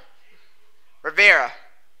Walker. Rivera.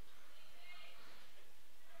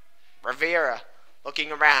 Rivera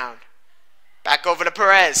looking around. Back over to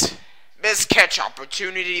Perez. Missed catch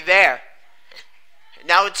opportunity there. And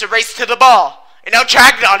now it's a race to the ball. And now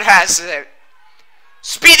Chagnon has it.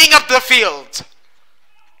 Speeding up the field.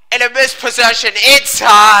 And a missed possession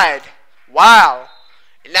inside. Wow.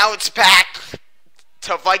 And now it's back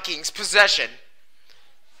to Vikings possession.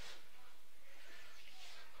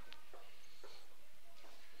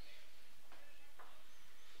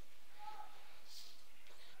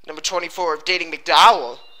 Number 24 of Dating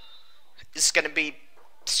McDowell is going to be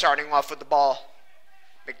starting off with the ball.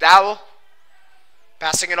 McDowell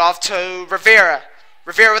passing it off to Rivera.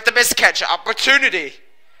 Rivera with the miscatch opportunity.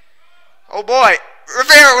 Oh boy.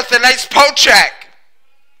 Rivera with a nice poke check.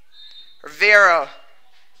 Rivera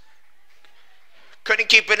couldn't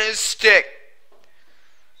keep it in his stick.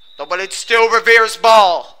 No, but it's still Rivera's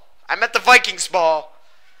ball. I meant the Vikings ball.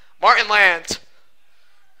 Martinland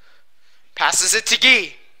passes it to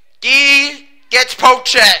Gee. Gee gets poke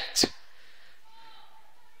checked.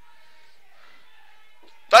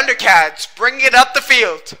 Thundercats bring it up the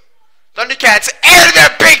field. Thundercats and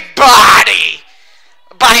their big body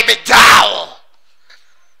by McDowell.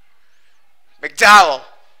 McDowell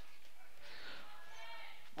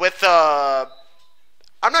with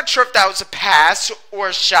I'm not sure if that was a pass or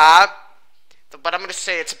a shot, but I'm going to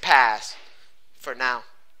say it's a pass for now.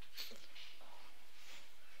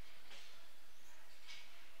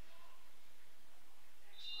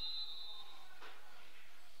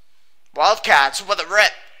 Wildcats with a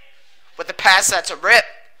rip. With the pass, that's a rip.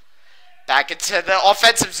 Back into the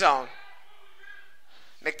offensive zone.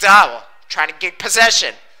 McDowell trying to get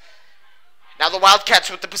possession. Now the Wildcats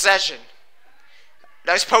with the possession.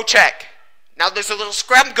 Nice poke check. Now there's a little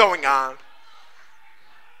scrum going on.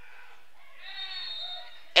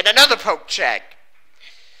 And another poke check.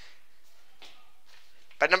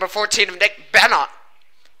 By number 14 of Nick Bennett.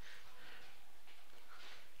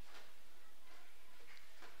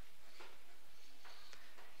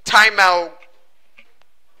 Timeout.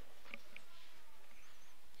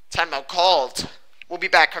 Timeout called. We'll be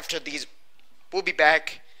back after these. We'll be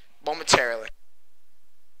back momentarily.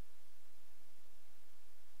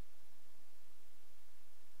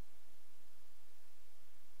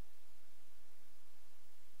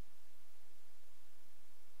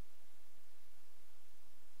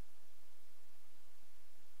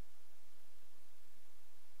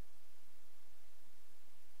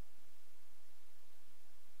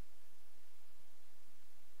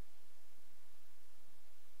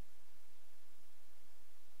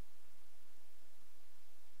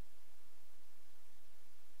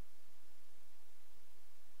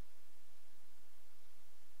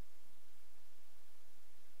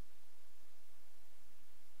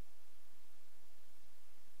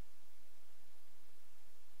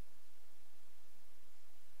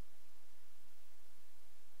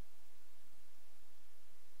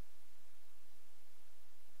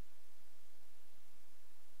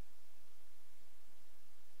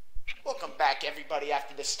 Welcome back, everybody,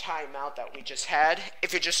 after this timeout that we just had.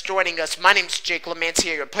 If you're just joining us, my name's Jake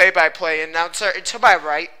Lamancia, your play-by-play announcer, and to my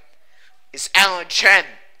right is Alan Chen,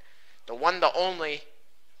 the one, the only,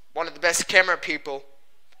 one of the best camera people.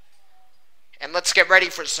 And let's get ready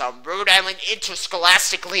for some Rhode Island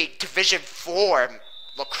Interscholastic League Division 4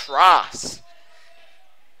 lacrosse.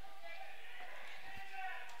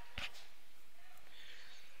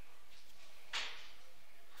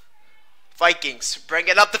 Vikings bring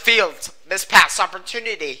it up the field. Miss pass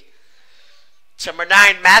opportunity. Number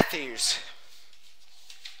 9, Matthews.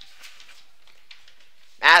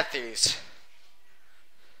 Matthews.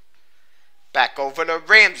 Back over to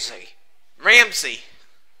Ramsey. Ramsey.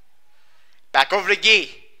 Back over to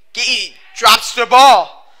Gee. Gee drops the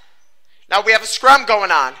ball. Now we have a scrum going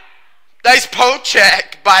on. Nice poke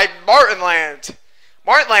check by Martinland.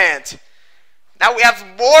 Martinland. Now we have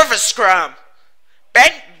more of a scrum.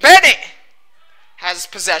 Bennett has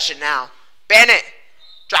possession now. Bennett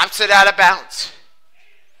drops it out of bounds,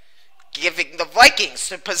 giving the Vikings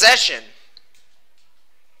the possession.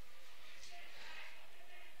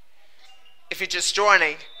 If you're just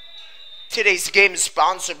joining, today's game is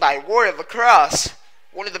sponsored by Warrior Lacrosse,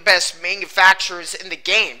 one of the best manufacturers in the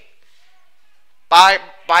game. Buy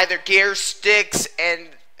their gear, sticks, and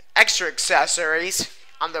extra accessories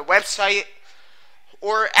on their website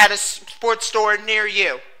or at a sports store near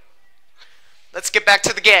you. Let's get back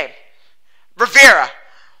to the game. Rivera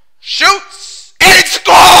shoots and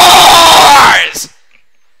scores!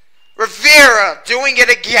 Rivera doing it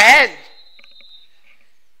again.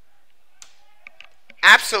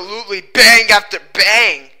 Absolutely bang after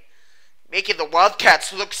bang, making the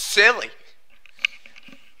Wildcats look silly.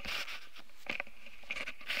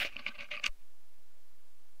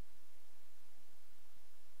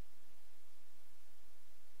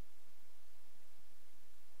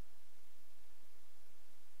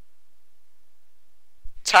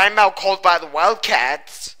 Timeout called by the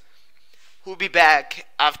Wildcats. We'll be back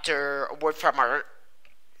after a word from our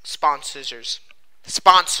sponsors.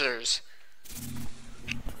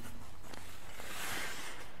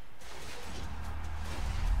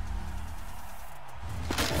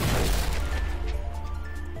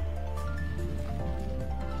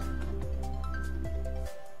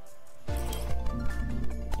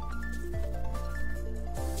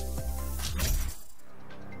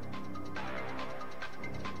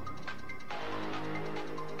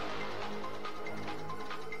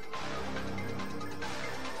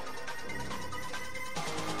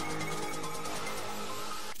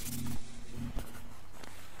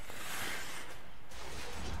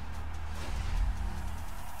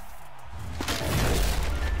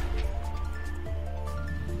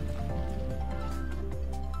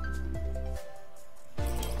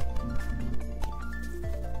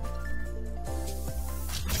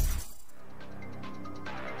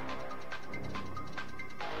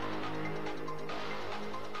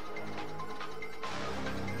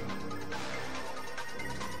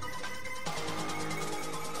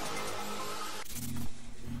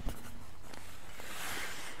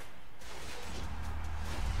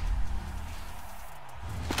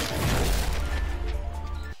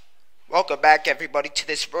 Welcome back, everybody, to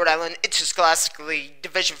this Rhode Island Interscholastic League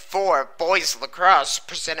Division 4 Boys Lacrosse,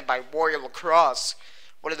 presented by Warrior Lacrosse,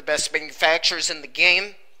 one of the best manufacturers in the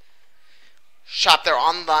game. Shop there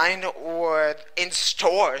online or in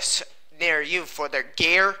stores near you for their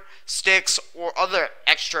gear, sticks, or other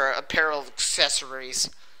extra apparel accessories.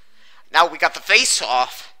 Now we got the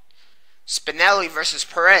face-off. Spinelli versus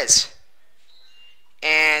Perez.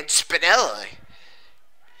 And Spinelli.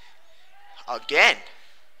 Again.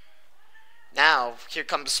 Now, here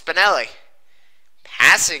comes Spinelli.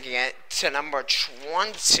 Passing it to number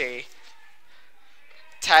 20.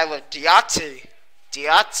 Tyler Diotti.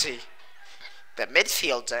 Diotti. The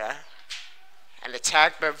midfielder. And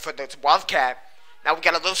attackman for the Wildcat. Now we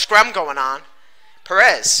got a little scrum going on.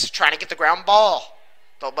 Perez trying to get the ground ball.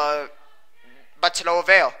 But to no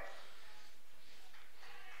avail.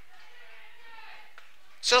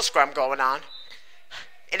 Still scrum going on.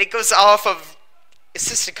 And it goes off of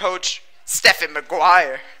assistant coach Stephen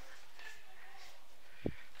McGuire.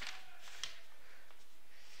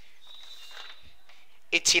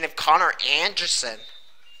 '18 of Connor Anderson.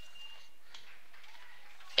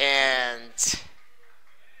 And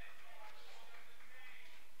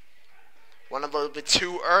went a little bit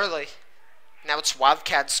too early. Now it's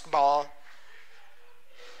Wildcats ball.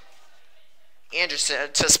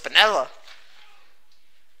 Anderson to Spinella.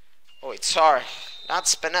 Oh wait, sorry. Not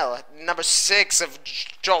Spinella. Number 6 of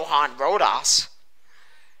Johan Rodas.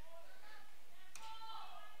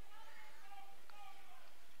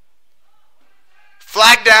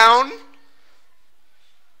 Flag down.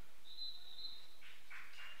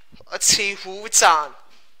 Let's see who it's on.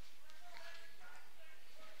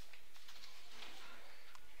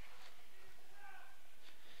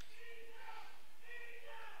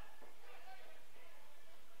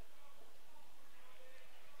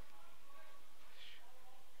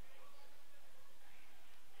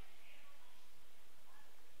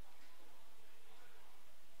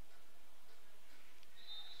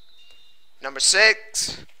 Number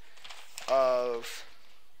 6 of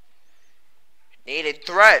Needed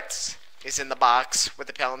Threats is in the box with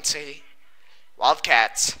the penalty.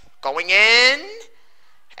 Wildcats going in.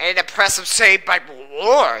 And an impressive save by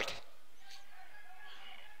Ward.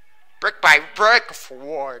 Brick by brick for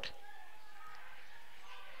Ward.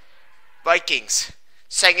 Vikings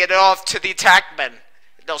sending it off to the attackman.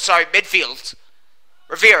 No, sorry, midfield.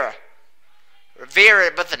 Rivera. Rivera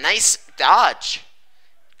with a nice dodge.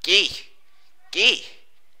 Gee.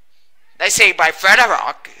 Nice save by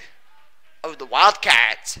Frederick of the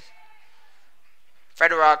Wildcats.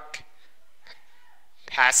 Frederick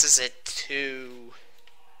passes it to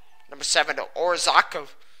number 7 to Orzako.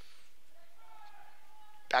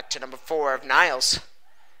 Back to number 4 of Niles.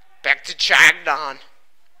 Back to Chagnon.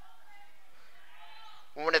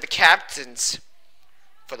 One of the captains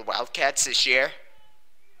for the Wildcats this year.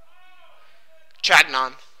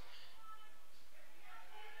 Chagnon.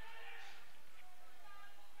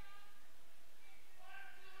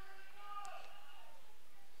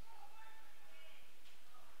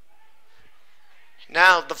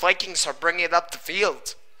 Now the Vikings are bringing it up the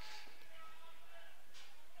field.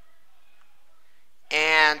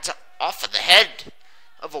 And off of the head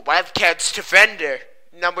of a Wildcats defender,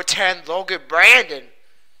 number 10, Logan Brandon.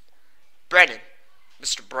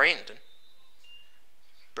 Mr. Brandon.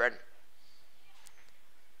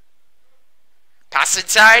 Pass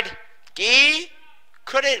inside. Gee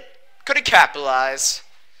couldn't capitalize.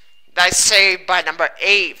 Nice save by number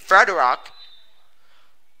 8, Frederick.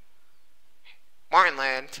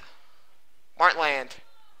 Martinland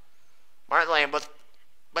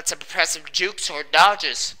with some impressive jukes or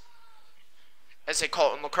dodges, as they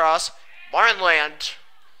call it in lacrosse. Martinland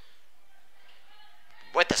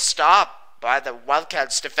with a stop by the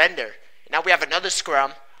Wildcats defender. Now we have another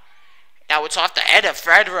scrum. Now it's off the head of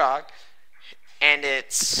Frederick, and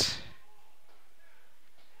it's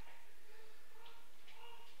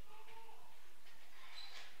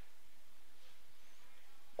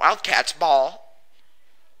Wildcats ball.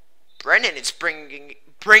 Brennan is bringing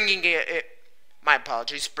it. My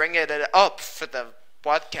apologies. Bringing it up for the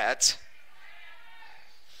Wildcats.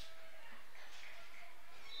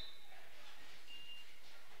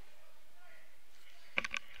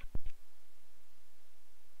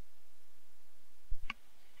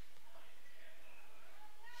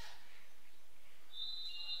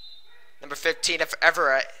 Number 15 of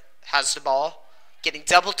Everett has the ball, getting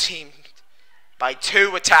double teamed by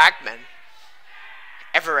 2 attackmen.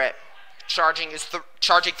 Everett charging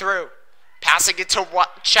through, passing it to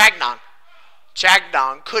Chagnon.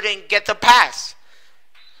 Chagnon couldn't get the pass.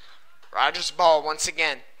 Rogers ball once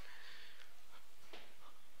again.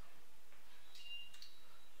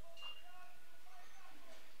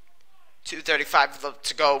 2:35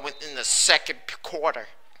 to go in the second quarter.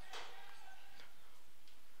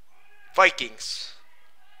 Vikings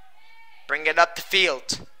bring it up the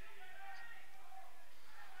field.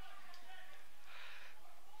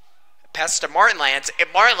 Pass to Martinland, and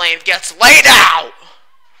Martinland gets laid out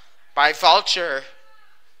by Vulture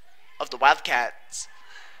of the Wildcats.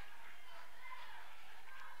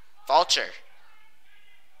 Vulture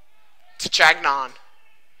to Chagnon.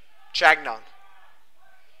 Chagnon.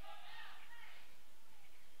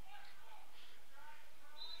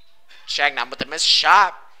 Chagnon with a missed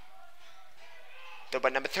shot. Though by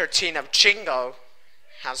number 13 of Chingo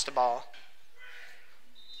has the ball.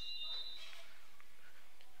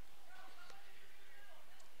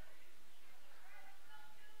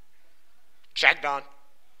 Chagnon.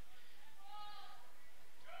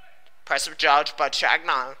 Impressive judge by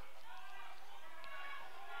Chagnon.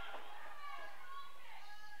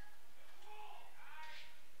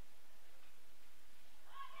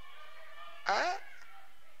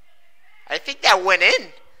 I think that went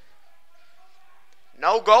in.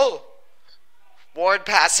 No goal. Ward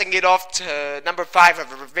passing it off to number 5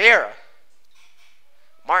 of Rivera.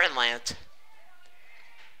 Martinland.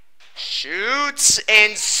 Shoots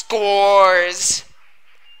and scores.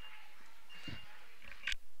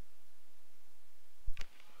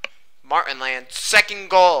 Martinland, second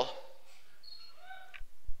goal.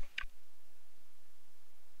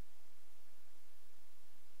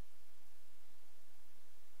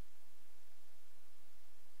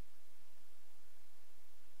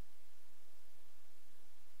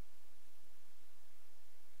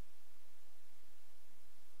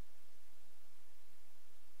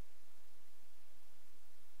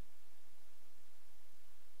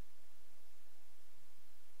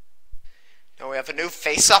 Now we have a new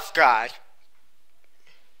face-off guy.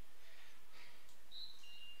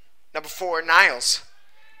 Number 4, Niles.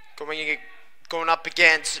 Going up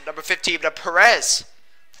against number 15, Perez.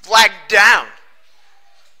 Flag down.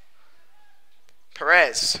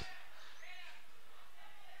 Perez.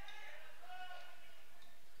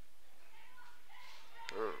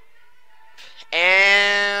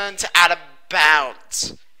 And out of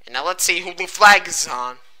bounds. And now let's see who the flag is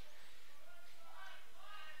on.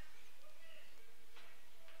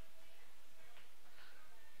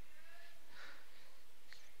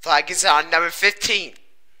 Flag is on number 15.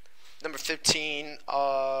 Number 15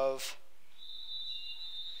 of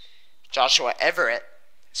Joshua Everett.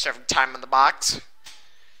 Serving time in the box.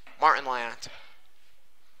 Martinland.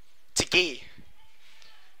 To Gee.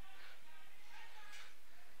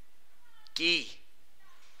 Gee.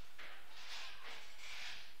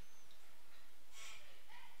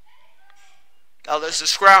 Now there's a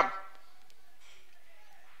scrum.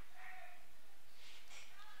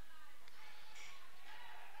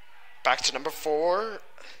 Back to number 4. Number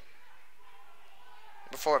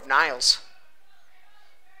 4 of Niles.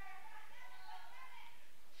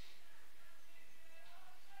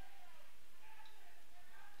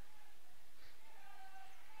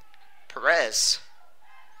 Perez.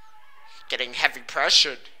 Getting heavy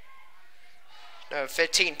pressured. Number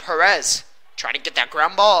 15, Perez. Trying to get that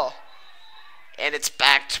ground ball. And it's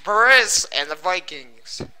back to Perez and the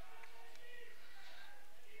Vikings.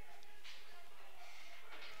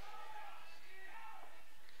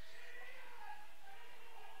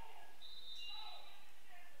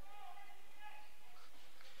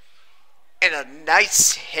 And a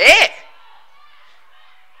nice hit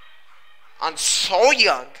on So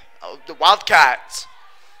Young of the Wildcats.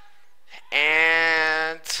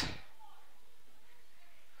 And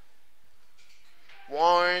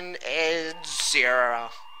 1-0.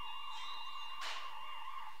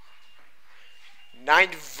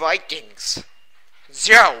 9 Vikings.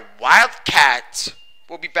 0 Wildcats.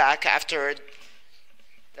 We'll be back after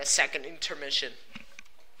the second intermission.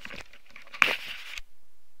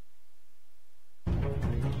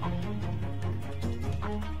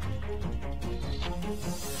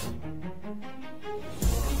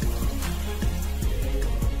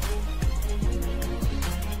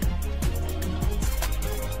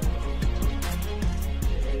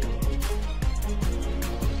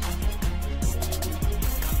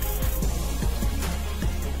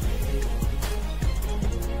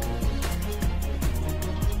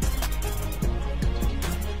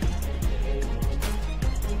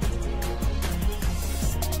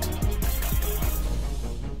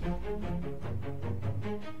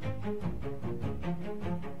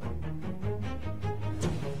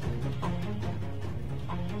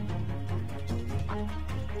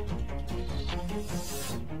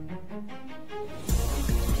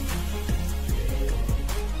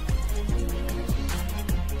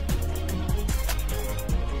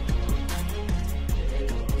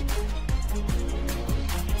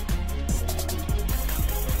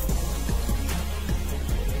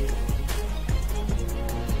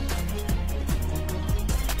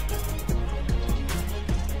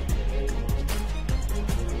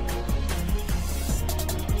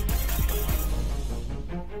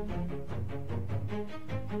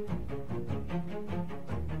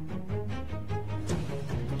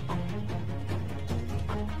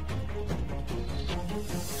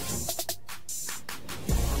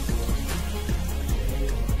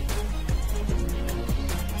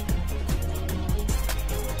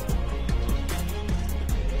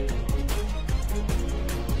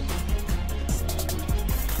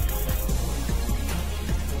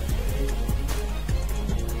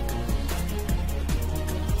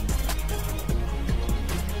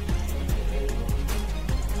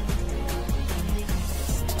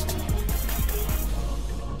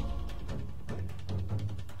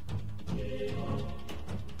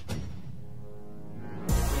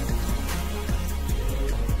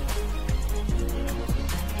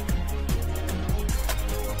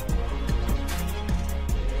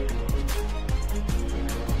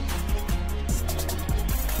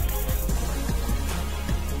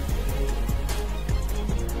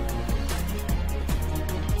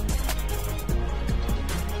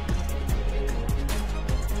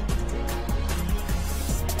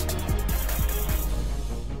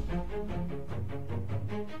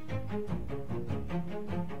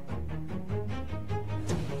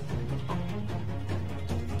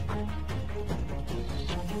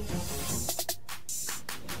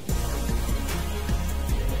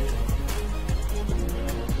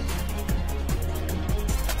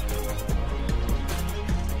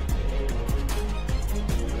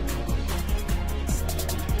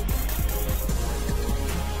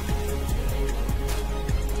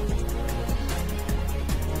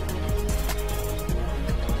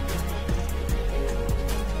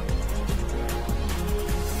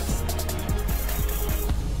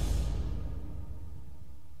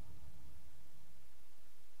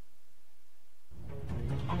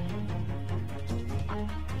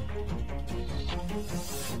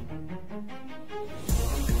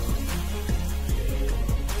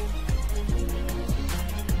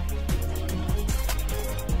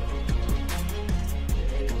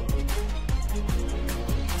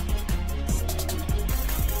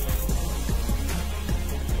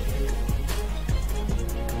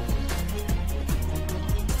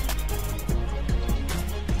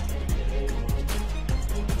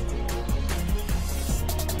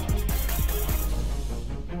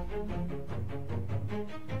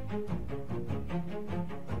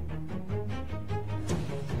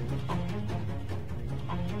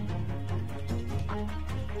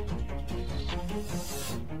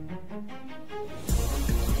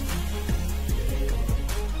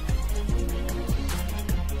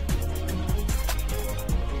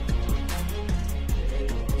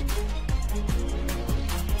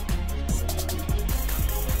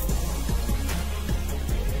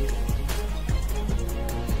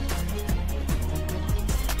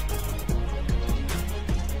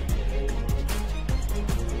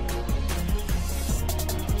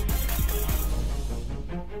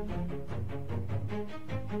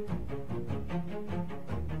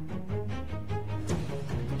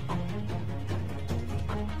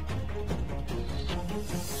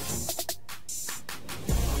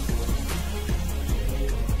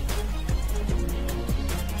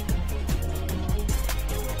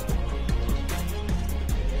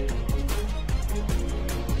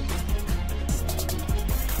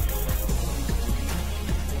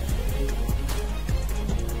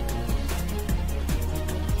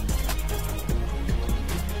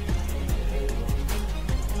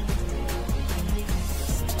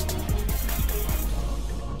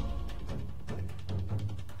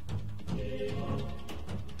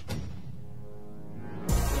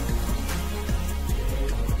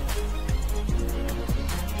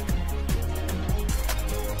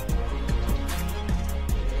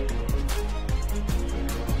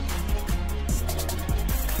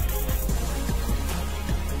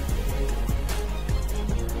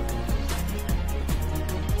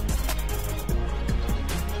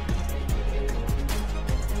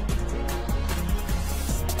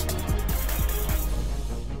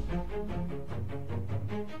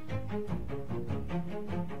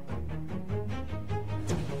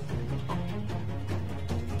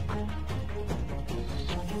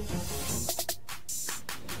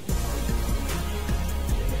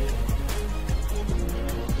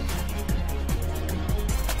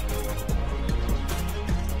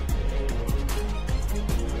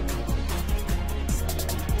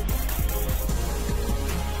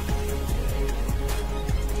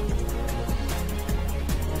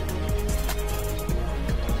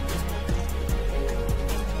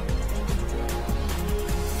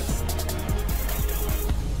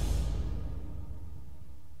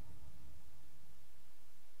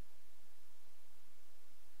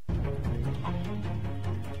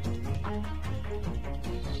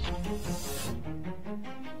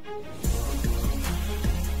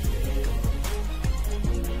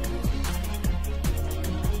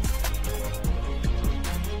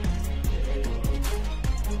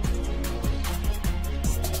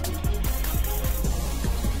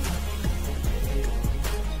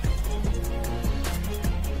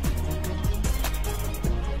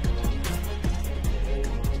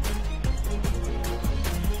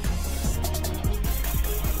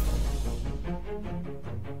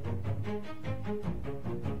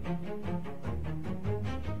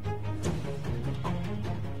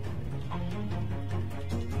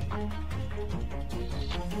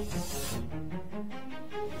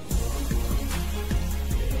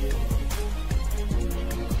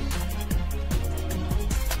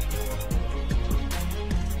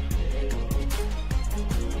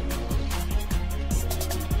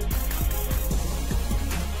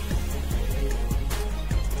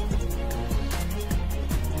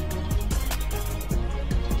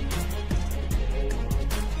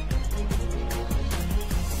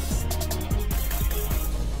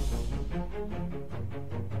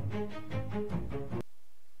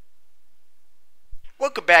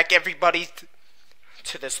 Welcome back, everybody,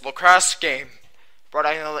 to this lacrosse game. Rhode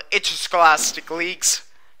Island Interscholastic League's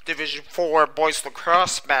Division 4 boys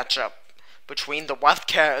lacrosse matchup between the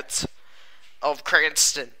Wildcats of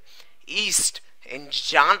Cranston East and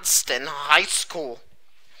Johnston High School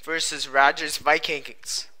versus Rogers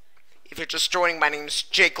Vikings. If you're just joining, my name is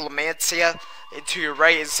Jake Lamancia, and to your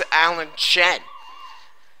right is Alan Chen.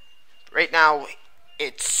 Right now,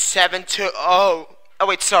 it's 7-0. Oh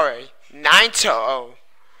wait, sorry, 9-0.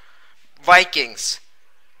 Vikings.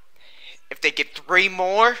 If they get 3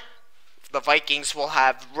 more, the Vikings will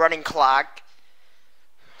have running clock,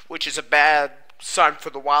 which is a bad sign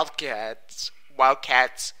for the Wildcats.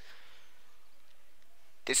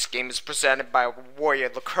 This game is presented by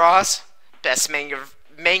Warrior Lacrosse, best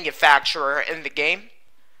manufacturer in the game.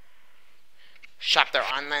 Shop their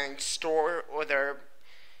online store or their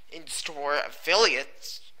in-store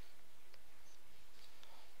affiliates.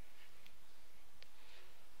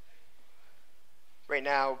 Right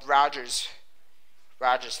now, Rogers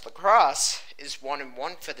Lacrosse is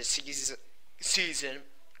 1-1 for the season.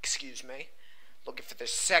 Excuse me, looking for their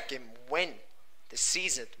second win this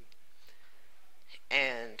season.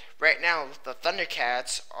 And right now, the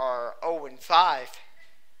Thundercats are 0-5.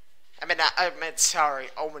 I meant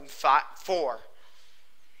 0-4.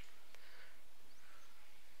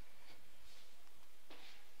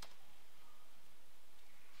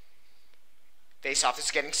 Face-off is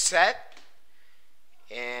getting set,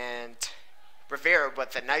 and Rivera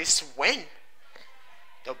with a nice win.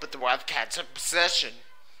 They'll put the Wildcats in possession,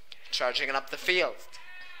 charging it up the field.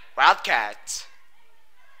 Wildcats.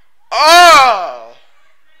 Oh!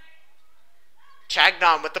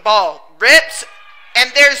 Chagnon with the ball. Rips.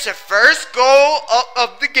 And there's the first goal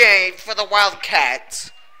of the game for the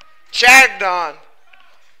Wildcats. Chagnon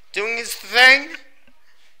doing his thing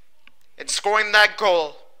and scoring that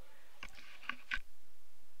goal.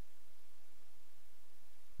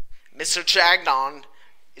 Mr. Chagnon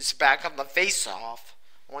is back on the face-off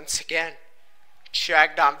once again.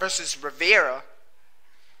 Chagnon versus Rivera.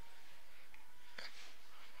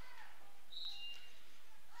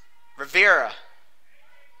 Rivera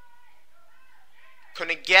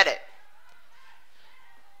couldn't get it.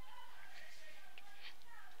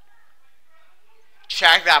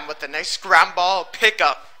 Chagnon with a nice ground ball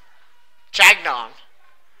pickup. Chagnon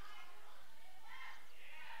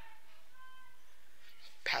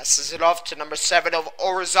passes it off to number 7 of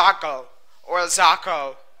Orizako.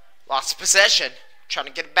 Orizako lost possession, trying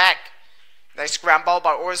to get it back. Nice ground ball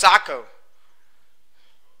by Orizako.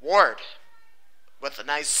 Ward with a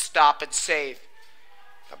nice stop and save.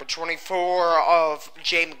 Number 24 of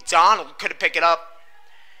Jay McDonald couldn't pick it up.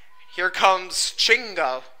 Here comes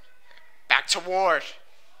Chingo. Back to Ward.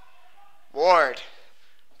 Ward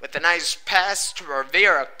with a nice pass to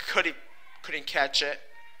Rivera. Couldn't catch it.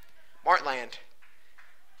 Martland.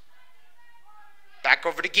 Back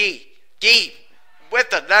over to Gee. Gee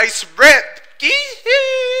with a nice rip. Gee.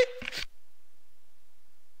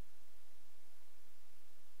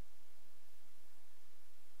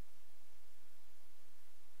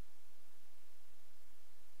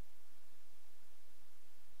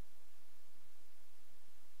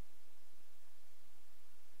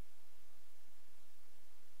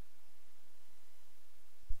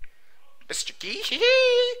 Mr. Gee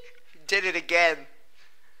did it again.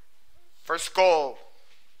 First goal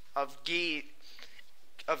of Gee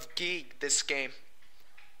this game.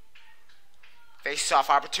 Face-off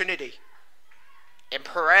opportunity. And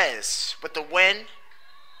Perez with the win.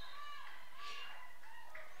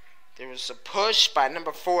 There was a push by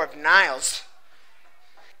number 4 of Niles,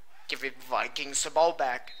 giving Vikings the ball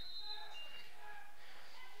back.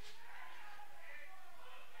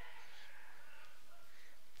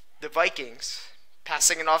 The Vikings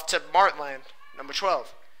passing it off to Martland, number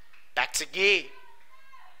 12. Back to Gee.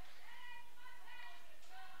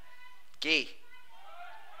 Gee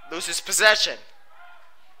loses possession.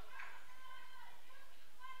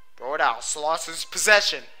 Rodas lost his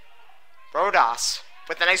possession. Rodas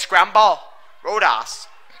with a nice ground ball. Rodas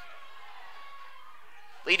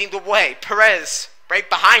leading the way. Perez right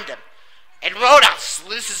behind him. And Rodas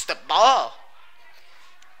loses the ball.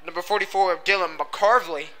 Number 44 of Dylan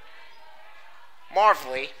McCarvley.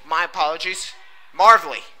 My apologies.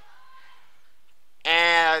 Marvley.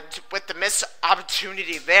 And with the missed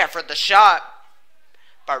opportunity there for the shot,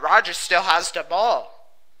 but Rogers still has the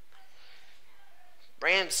ball.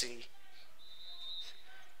 Ramsey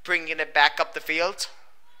bringing it back up the field.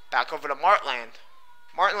 Back over to Martland.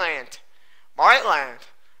 Martland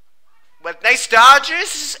with nice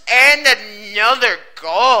dodges and another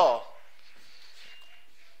goal.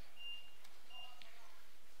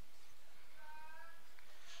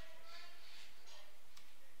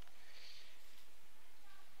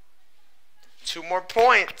 2 more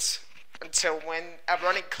points until when a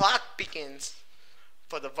running clock begins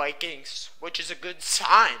for the Vikings, which is a good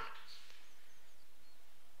sign.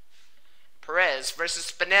 Perez versus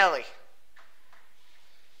Spinelli.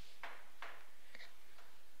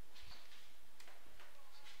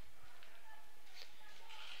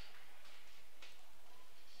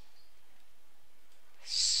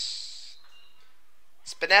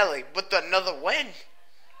 Spinelli with another win.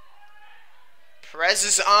 Perez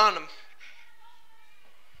is on him.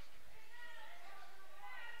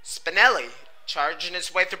 Spinelli charging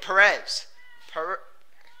his way through Perez.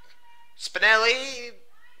 Spinelli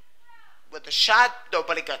with a shot.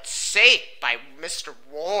 Nobody got saved by Mr.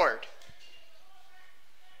 Ward.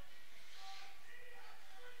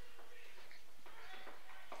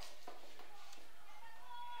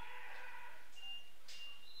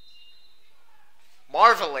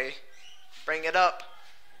 Marvelly, bring it up.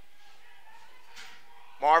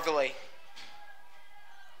 Marvelly,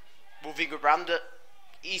 moving around the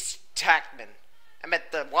East Tackman. I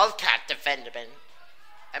meant the Wildcat defenderman.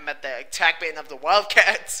 I meant the attackman of the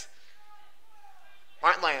Wildcats.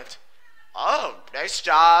 Martinland. Oh, nice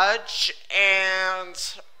dodge. And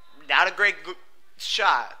not a great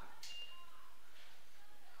shot.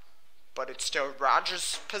 But it's still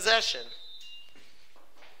Rogers' possession.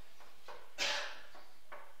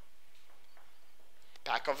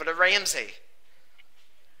 Back over to Ramsey.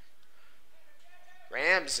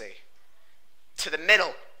 Ramsey. To the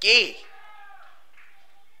middle. Gee.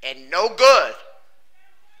 And no good.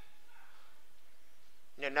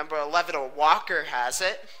 Your number 11, or Walker, has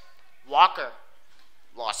it. Walker.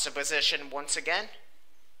 Lost the position once again.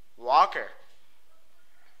 Walker.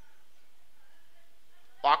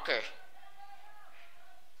 Walker.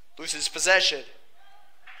 Loses possession.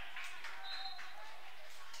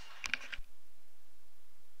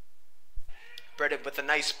 Brennan with a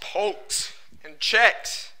nice pokes and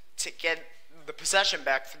checks to get the possession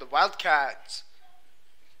back for the Wildcats.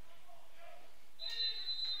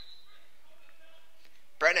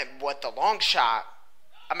 Brennan with the long shot.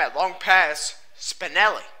 Long pass.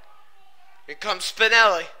 Spinelli. Here comes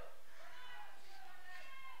Spinelli.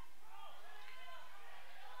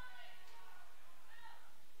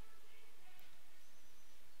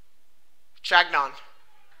 Chagnon.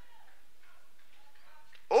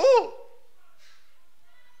 Ooh!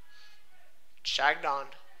 Chagnon.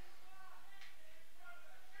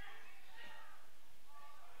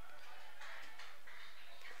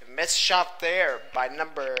 Missed shot there by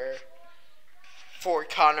number 4,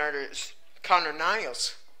 Connor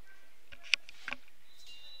Niles.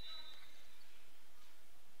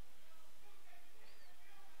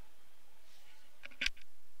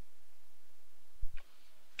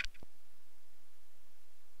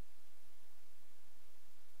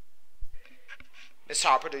 Missed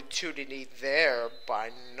opportunity there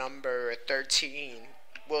by number 13,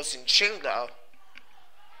 Wilson Chingo.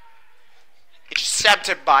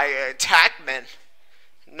 Intercepted by attackman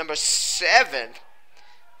number 7,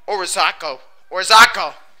 Orizako.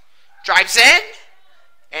 Orizako drives in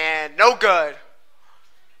and no good.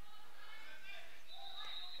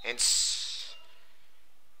 And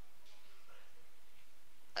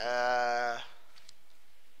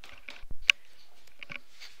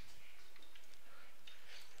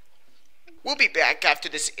we'll be back after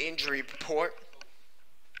this injury report.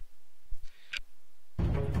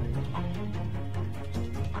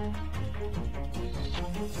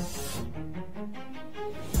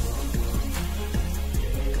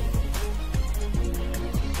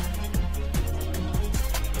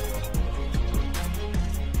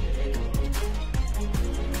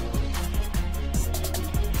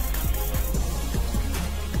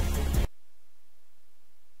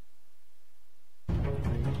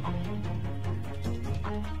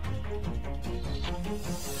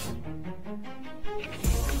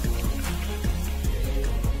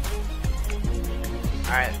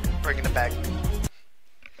 Alright, bringing it back.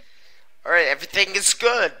 Alright, everything is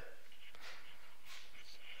good.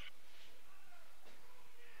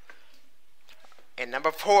 And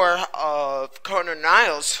number 4 of Connor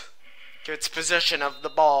Niles gets possession of the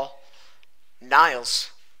ball. Niles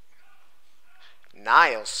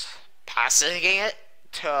passing it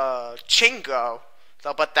to Chingo.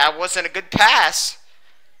 But that wasn't a good pass.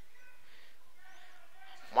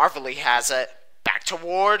 Marvelly has it. Back to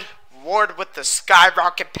Ward. Ward with the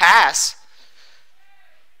skyrocket pass.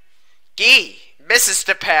 Gee misses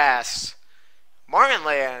the pass.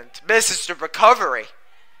 Martinland misses the recovery.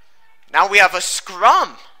 Now we have a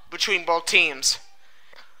scrum between both teams.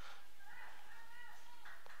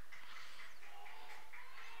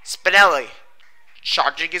 Spinelli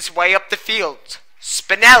charging his way up the field.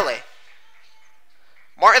 Spinelli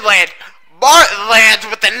Martinland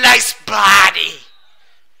with a nice body.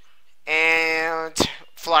 And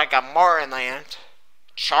flag on Martinland.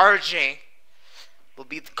 Charging will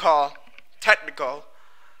be the call. Technical.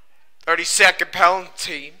 30-second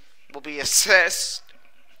penalty will be assist.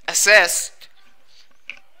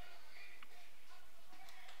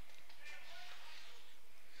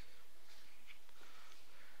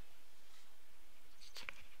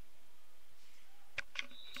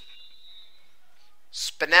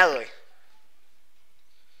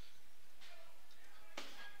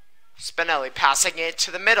 Spinelli passing it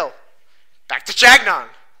to the middle. Back to Chagnon.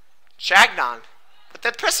 With the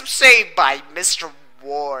impressive save by Mr.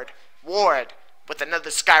 Ward. With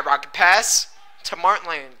another skyrocket pass to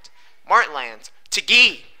Martinland. To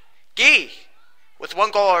Guy. With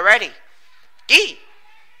one goal already. Guy.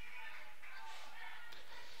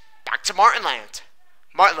 Back to Martinland.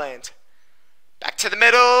 Back to the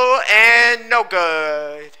middle, and no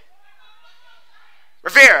good.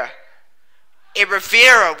 Rivera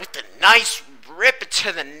with a nice rip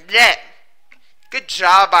to the net. Good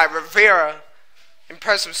job by Rivera.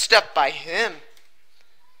 Impressive step by him.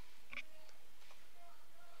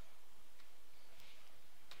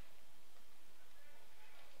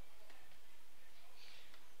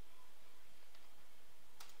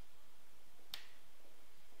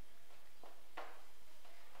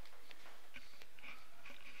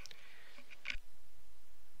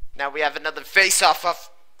 Now we have another face-off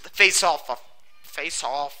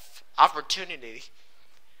opportunity.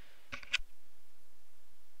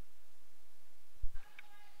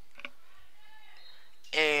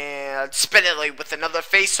 And Spinelli with another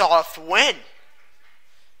face-off win.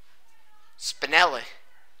 Spinelli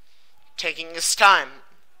taking his time.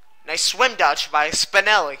 Nice swim dodge by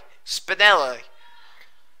Spinelli.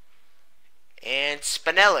 And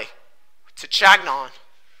Spinelli to Chagnon.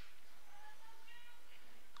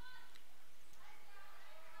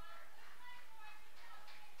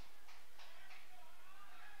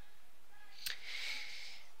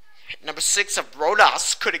 Number 6 of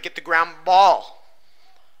Rodas couldn't get the ground ball.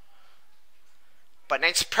 But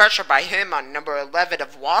nice pressure by him on number 11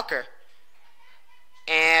 of Walker.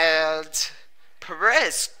 And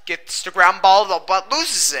Perez gets the ground ball though, but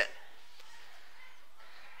loses it.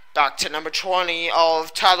 Back to number 20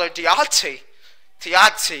 of Tyler Diatti.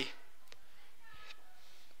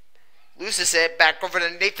 Loses it back over to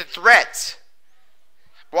Nathan Threat.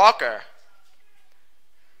 Walker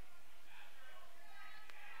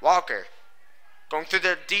going through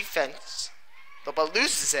their defense, but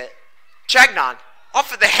loses it. Chagnon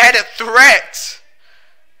off of the head of Threat.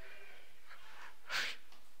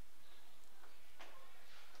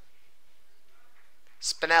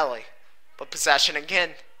 Spinelli, but possession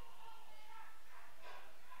again.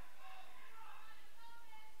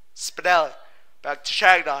 Spinelli back to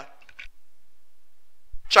Chagnon.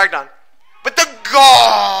 With the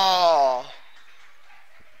goal.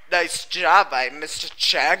 Nice job by Mr.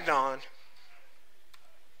 Chagnon.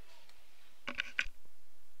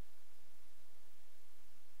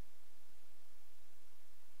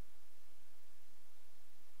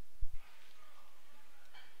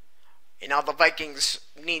 And now the Vikings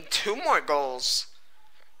need 3 more goals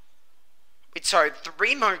to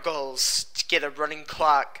get a running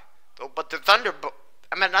clock. But the Thundercats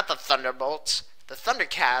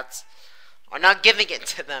are not giving it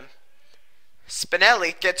to them.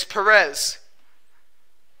 Spinelli gets Perez.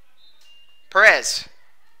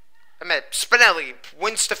 Spinelli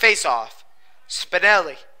wins the face-off.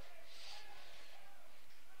 Spinelli.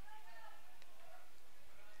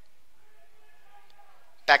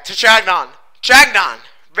 Back to Chagnon.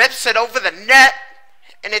 Rips it over the net,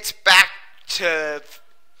 and it's back to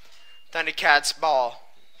Thundercats' ball.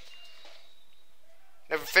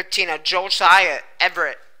 Number 15 of Josiah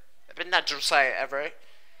Everett. Not Josiah Everett.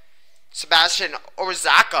 Sebastian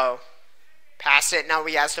Orzako. Pass it. Now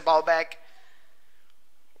he has the ball back.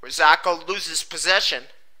 Orzako loses possession.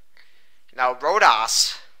 Now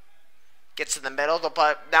Rodas gets in the middle,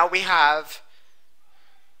 but now we have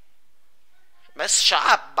missed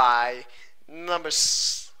shot by number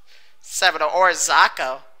 7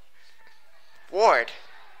 Orzako. Ward.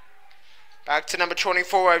 Back to number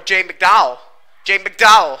 24 of Jay McDowell.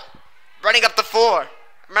 Running up the floor.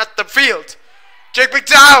 At the field. Jake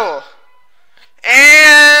McDowell.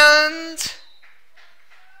 And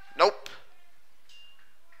nope.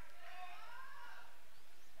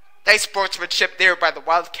 Nice sportsmanship there by the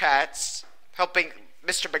Wildcats, helping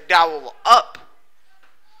Mr. McDowell up.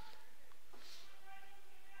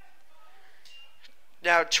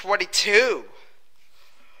 Now 22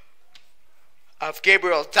 of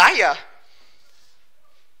Gabriel Daya.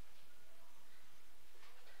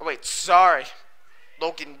 Wait, sorry.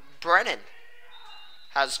 Logan Brennan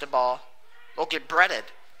has the ball. Logan Brennan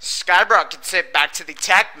skyrockets it back to the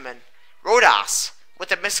attackman. Rodas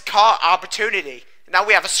with a missed call opportunity. Now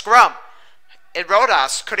we have a scrum. And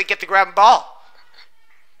Rodas couldn't get the ground ball.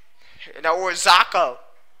 Now Orzako.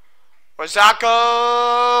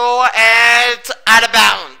 Orzako and out of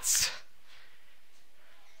bounds.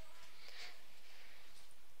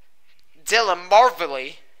 Dylan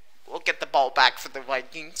Marvelly will get the ball back for the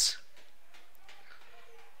Vikings.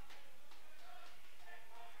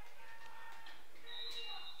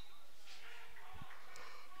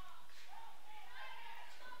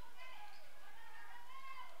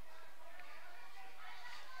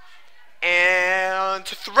 And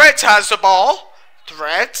Threads has the ball.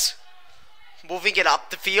 Threads moving it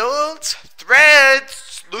up the field.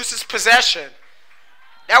 Threads loses possession.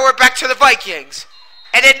 Now we're back to the Vikings.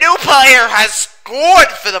 And a new player has scored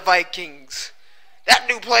for the Vikings. That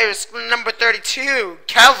new player is number 32,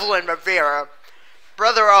 Calvin Rivera,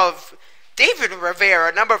 brother of David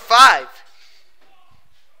Rivera, number 5.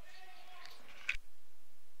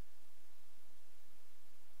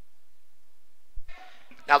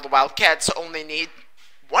 Now the Wildcats only need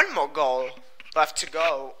one more goal left to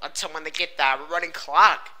go until when they get that running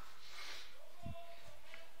clock.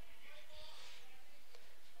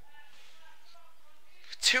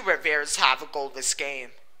 Two Riveras have a goal this game.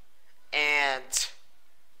 And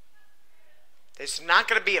there's not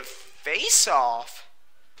going to be a face-off.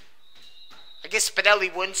 I guess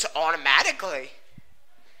Spinelli wins automatically.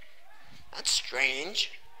 That's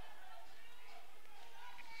strange.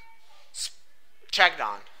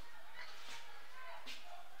 Chagnon.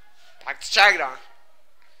 Back to Chagnon.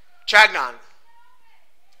 Chagnon.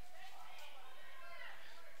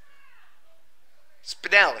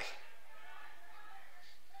 Spinelli.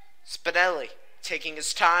 Spinelli taking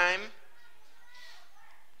his time.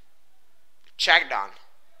 Chagnon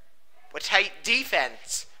with tight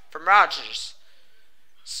defense from Rogers.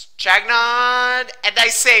 Chagnon, and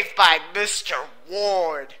nice save by Mr.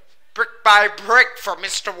 Ward. Brick by brick for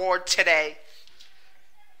Mr. Ward today.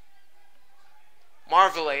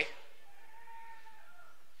 Marvelly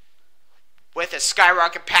with a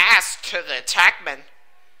skyrocket pass to the attackman.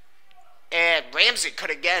 And Ramsey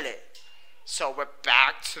couldn't get it. So we're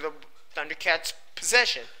back to the Thundercats'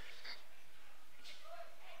 possession.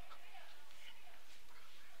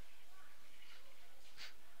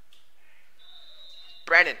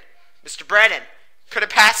 Brennan. Mr. Brennan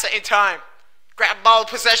couldn't pass it in time. Grab ball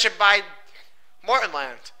possession by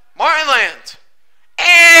Martinland. Martinland.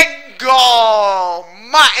 And goal!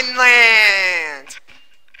 Martinland!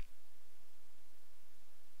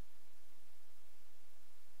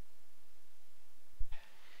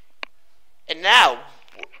 And now,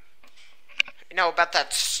 you know about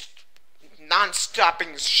that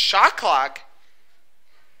non-stopping shot clock.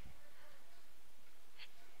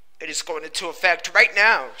 It is going into effect right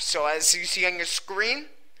now. So as you see on your screen,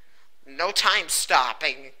 no time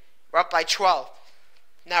stopping. We're up by 12.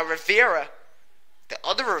 Now Rivera, the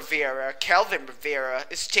other Rivera, Calvin Rivera,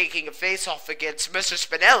 is taking a face-off against Mr.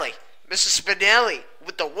 Spinelli. Mr. Spinelli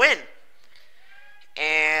with the win.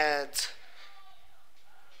 And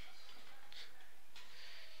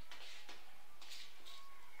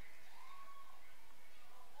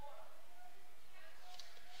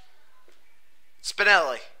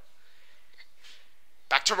Spinelli.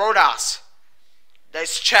 Back to Rodas.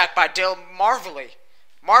 Nice check by Dale Marvelly.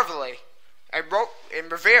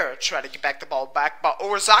 And Rivera trying to get back the ball back, but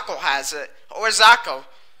Orzako has it. Orzako.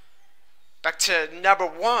 Back to number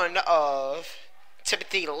 1 of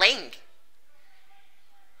Timothy Lang.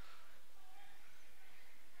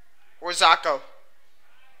 Orzako.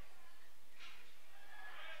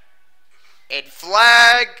 And the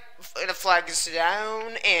flag is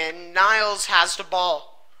down, and Niles has the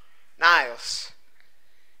ball. Niles.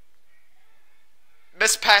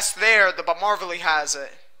 Missed pass there, but Marvelly has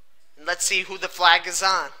it. And let's see who the flag is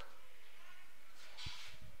on.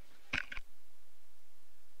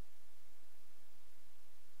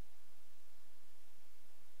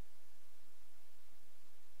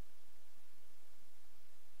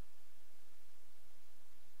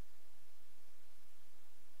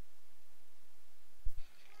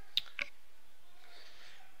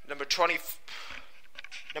 Number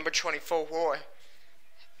 24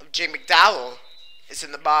 of Jay McDowell is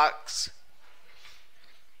in the box.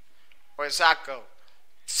 Orzako.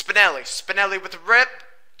 Spinelli with a rip.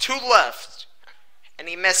 2 left. And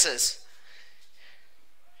he misses.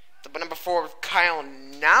 The number 4 of Kyle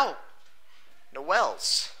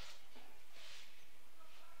Noels.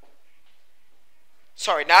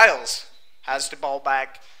 Sorry, Niles has the ball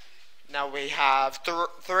back. Now we have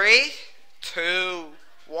 3, 2,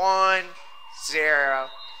 1, 0.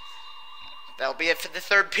 That'll be it for the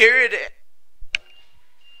third period.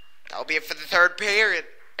 That'll be it for the third period,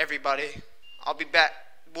 everybody. I'll be back.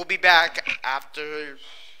 We'll be back after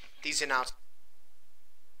these announcements.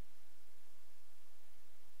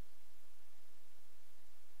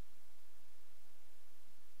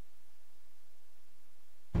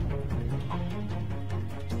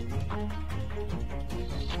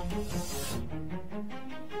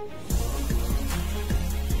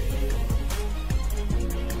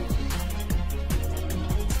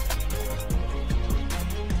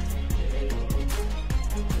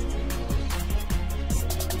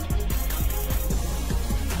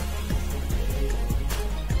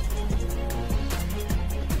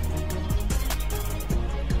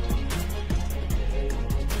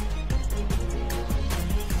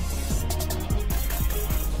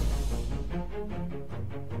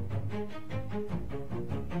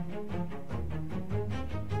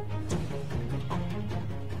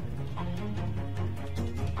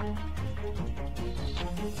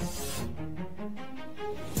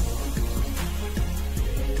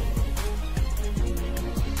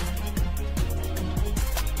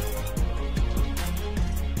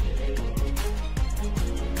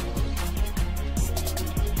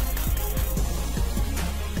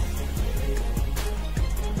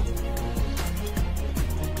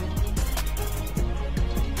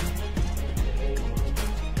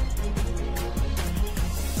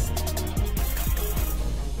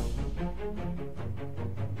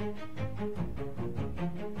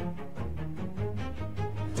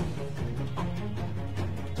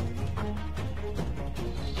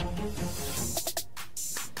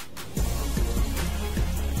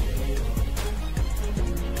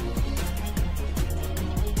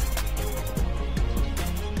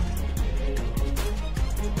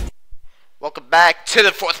 Welcome back to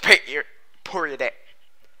the fourth period,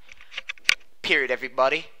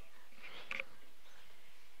 everybody.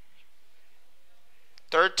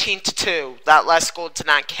 13-2. That last goal did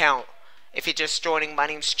not count. If you're just joining, my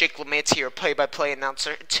name's Jake Lamanti, your play-by-play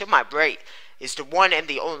announcer. To my right is the one and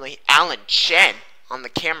the only Alan Chen on the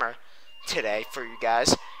camera today for you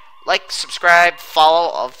guys. Like, subscribe,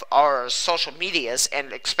 follow of our social medias,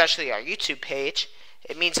 and especially our YouTube page.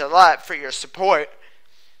 It means a lot for your support.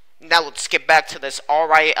 Now let's get back to this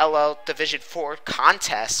RILL Division 4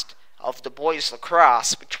 contest of the boys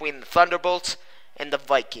lacrosse between the Thunderbolts and the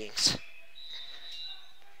Vikings.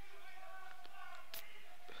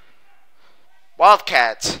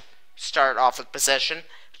 Wildcats start off with possession.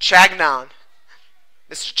 Chagnon.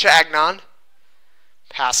 Mr. Chagnon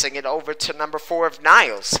passing it over to number 4 of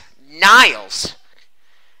Niles. Niles.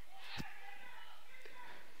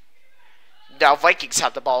 Now Vikings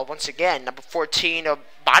have the ball once again. Number 14 of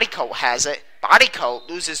Bodycoat has it. Bodycoat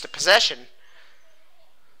loses the possession.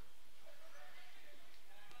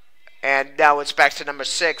 And now it's back to number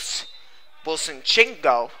 6, Wilson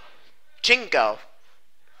Chingo. Chingo.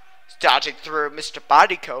 Dodging through Mr.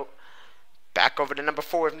 Bodycoat. Back over to number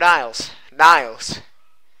 4 of Niles. Niles.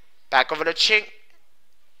 Back over to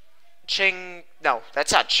no,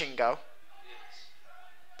 that's not Chingo.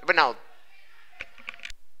 But no.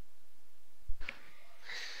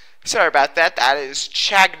 Sorry about that. That is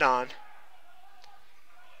Chagnon.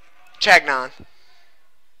 Chagnon.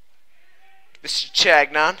 Mr.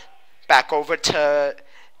 Chagnon. Back over to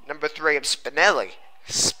number 3 of Spinelli.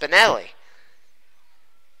 Spinelli.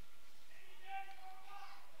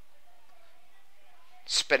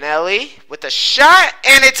 Spinelli with a shot,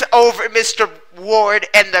 and it's over Mr. Ward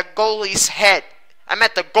and the goalie's head. I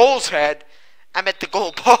meant the goal's head. I meant the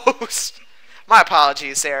goal post. My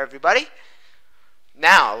apologies there, everybody.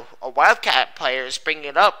 Now, a Wildcat player is bringing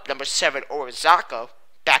it up, number 7, Orizako.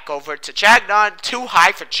 Back over to Chagnon. Too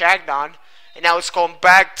high for Chagnon. And now it's going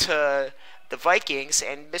back to the Vikings,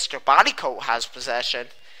 and Mr. Bodycoat has possession.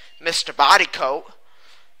 Mr. Bodycoat.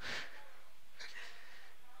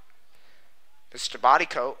 Mr.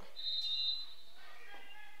 Bodycoat.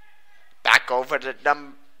 Back over to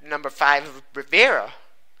number 5 of Rivera.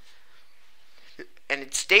 And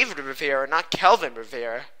it's David Rivera, not Kelvin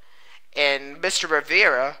Rivera. And Mr.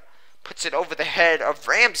 Rivera puts it over the head of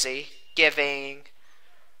Ramsey, giving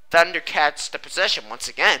Thundercats the possession once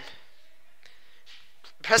again.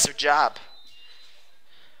 Impressive job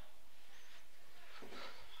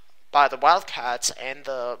by the Wildcats and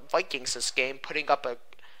the Vikings this game, putting up a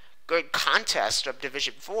good contest of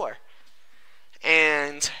Division 4.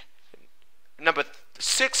 And number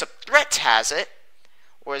 6 of Threats has it,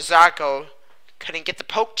 where Zarko couldn't get the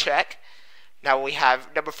poke check. Now we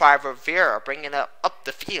have number 5 Rivera bringing it up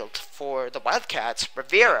the field for the Wildcats.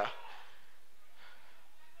 Rivera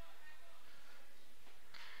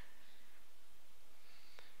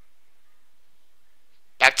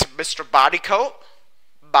Back to Mr. Bodycoat.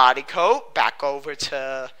 Bodycoat back over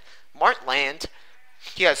to Martland.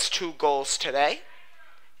 He has 2 goals today.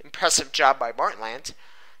 Impressive job by Martland.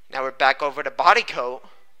 Now we're back over to Bodycoat.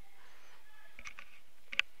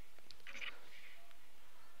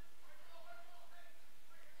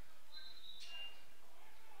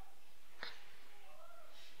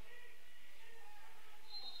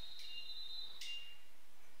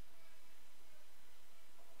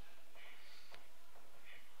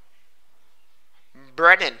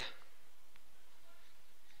 Brennan.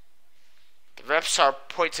 The refs are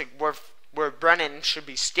pointing where Brennan should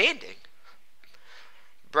be standing.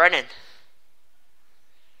 Brennan.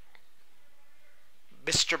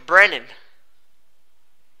 Mr. Brennan.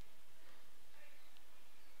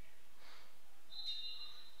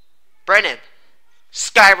 Brennan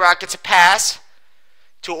skyrockets a pass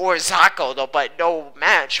to Orzako, though, but no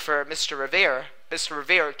match for Mr. Rivera. Mr.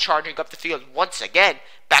 Rivera charging up the field once again.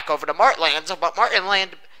 Back over to Martland, but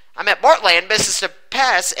Martland misses the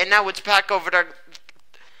pass, and now it's back over to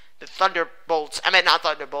the Thunderbolts. Not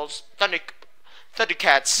Thunderbolts.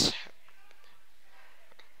 Thundercats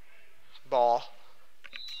ball.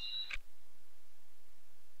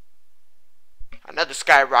 Another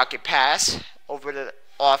skyrocket pass over the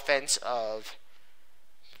offense of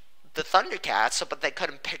the Thundercats, but they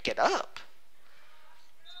couldn't pick it up.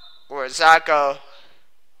 Orzako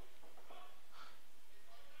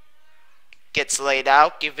gets laid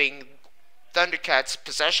out, giving Thundercats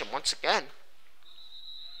possession once again.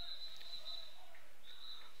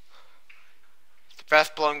 The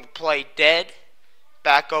ref blowing the play dead.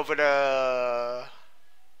 Back over to...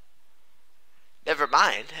 Never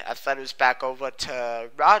mind. I thought it was back over to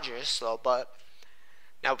Rogers, though, but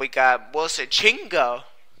now we got Wilson Chingo.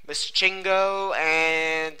 Mr. Chingo,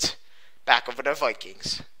 and back over to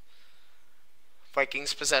Vikings.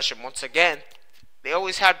 Vikings possession once again. They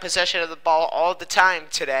always had possession of the ball all the time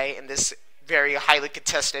today in this very highly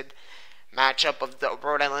contested matchup of the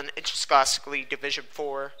Rhode Island Interscholastic League Division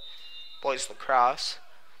IV Boys Lacrosse.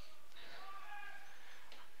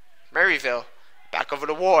 Maryville, back over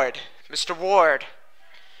to Ward. Mr. Ward.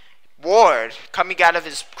 Ward coming out of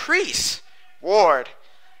his crease. Ward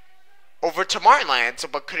over to Martland,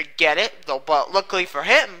 but couldn't get it, though, but luckily for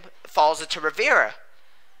him, falls into Rivera.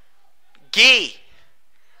 Gee.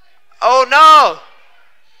 Oh no!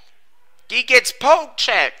 He gets poke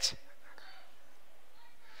checked.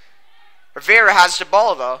 Rivera has the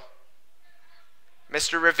ball, though.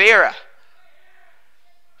 Mr. Rivera.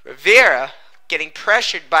 Rivera getting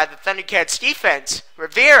pressured by the Thundercats defense.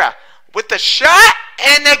 Rivera with the shot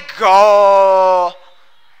and the goal.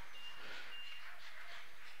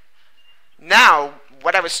 Now,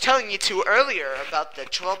 what I was telling you to earlier about the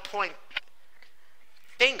 12-point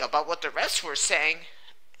thing, about what the refs were saying,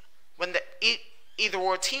 when the either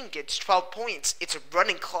or team gets 12 points, it's a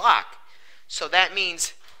running clock. So that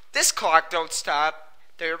means this clock don't stop,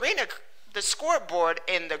 the arena, the scoreboard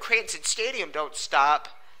in the Cranston Stadium don't stop,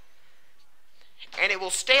 and it will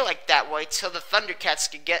stay like that way till the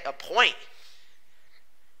Thundercats can get a point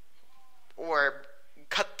or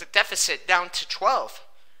cut the deficit down to 12.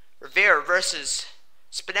 Rivera versus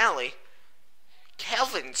Spinelli.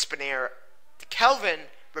 Kelvin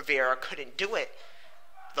Rivera couldn't do it,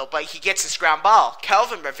 though, but he gets his ground ball.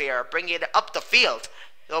 Kelvin Rivera bringing it up the field,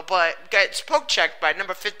 though, but gets poke checked by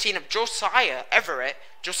number 15 of Josiah Everett.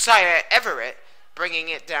 Josiah Everett bringing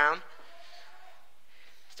it down,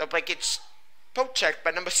 though, but gets poke checked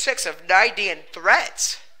by number 6 of Nadine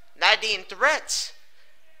Threats. Nadine Threats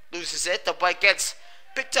loses it, though, but gets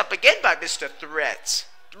picked up again by Mr. Threats.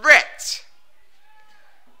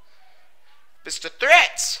 Mr.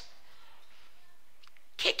 Threats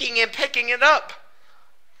kicking and picking it up.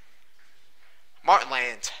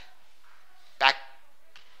 Martland back,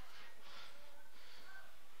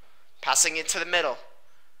 passing into the middle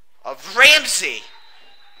of Ramsey,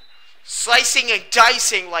 slicing and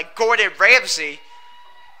dicing like Gordon Ramsay.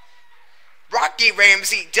 Rocky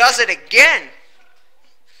Ramsey does it again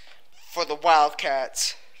for the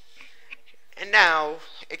Wildcats. And now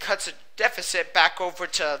it cuts a deficit back over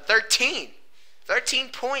to 13. 13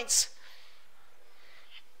 points.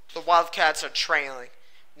 The Wildcats are trailing.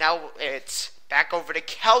 Now it's back over to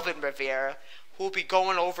Kelvin Rivera, who'll be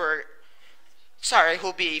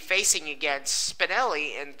facing against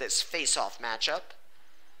Spinelli in this face-off matchup.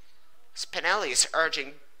 Spinelli is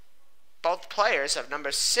urging both players of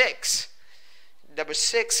number 6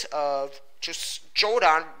 of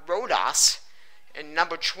Jordan Rodas, and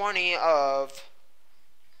number 20 of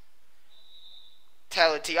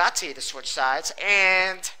Taylor Diatti to switch sides.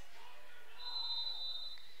 And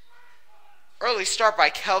early start by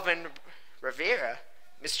Kelvin Rivera.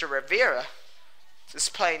 Mr. Rivera is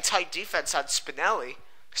playing tight defense on Spinelli.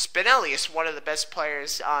 Spinelli is one of the best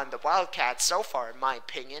players on the Wildcats so far, in my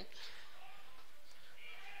opinion.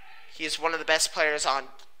 He is one of the best players on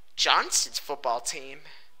Johnson's football team.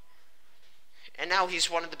 And now he's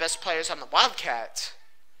one of the best players on the Wildcats.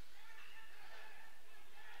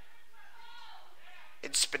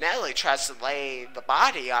 And Spinelli tries to lay the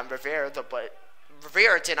body on Rivera, but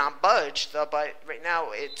Rivera did not budge, but right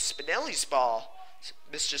now it's Spinelli's ball.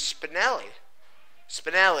 Mr. Spinelli.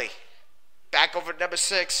 Spinelli. Back over to number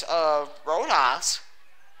 6 of Rodas.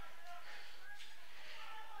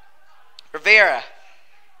 Rivera.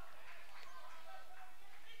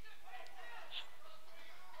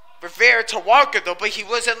 Rivera to Walker, though, but he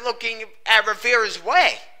wasn't looking at Rivera's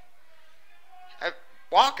way.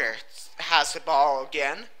 Walker has the ball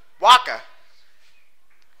again. Walker.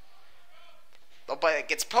 But it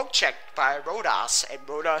gets poke checked by Rodas, and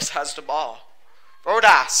Rodas has the ball.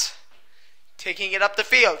 Rodas taking it up the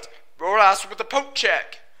field. Rodas with the poke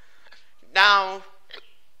check. Now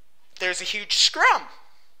there's a huge scrum,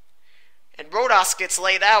 and Rodas gets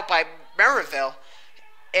laid out by Merrillville.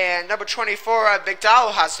 And number 24,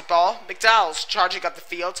 McDowell has the ball. McDowell's charging up the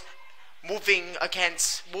field, moving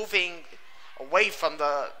away from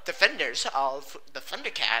the defenders of the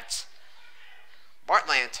Thundercats.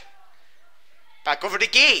 Martland. Back over to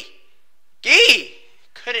Gee. Gee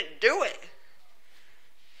couldn't do it.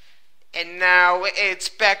 And now it's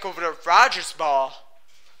back over to Rogers' ball.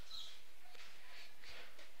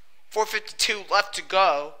 4:52 left to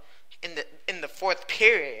go in the fourth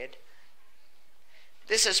period.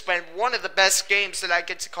 This has been one of the best games that I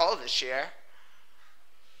get to call this year.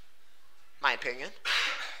 My opinion.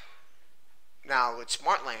 Now it's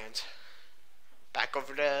Martland. Back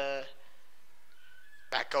over to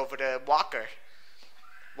Walker.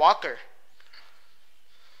 Walker.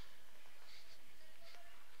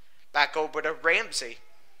 Back over to Ramsey.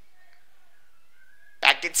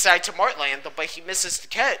 Back inside to Martland, but he misses the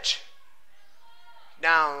catch.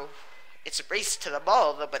 Now it's a race to the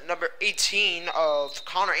ball, but number 18 of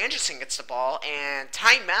Connor Anderson gets the ball, and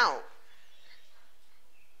timeout.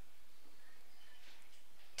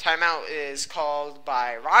 Timeout is called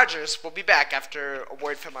by Rogers. We'll be back after a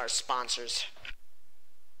word from our sponsors.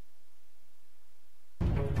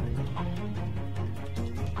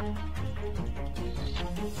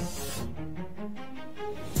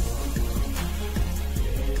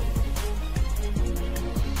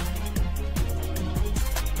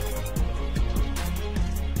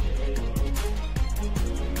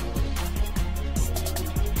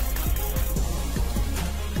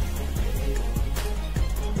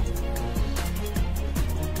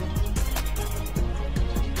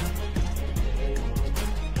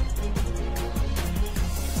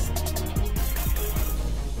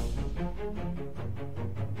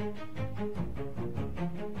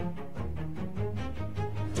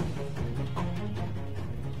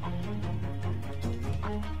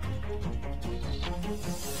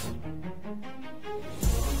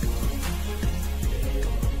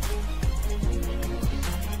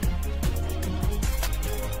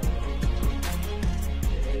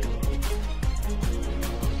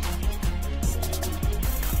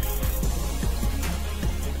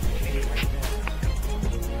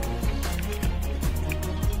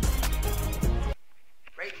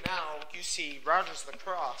 Rogers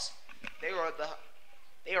Lacrosse, they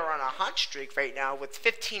are on a hot streak right now with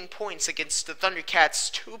 15 points against the Thundercats'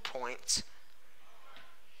 2 points.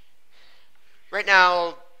 Right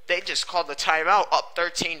now, they just called the timeout, up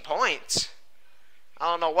 13 points. I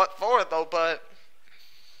don't know what for though, but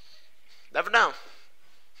never know.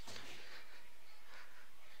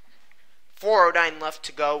 4:09 left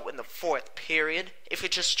to go in the fourth period. If you're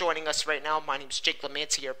just joining us right now, my name is Jake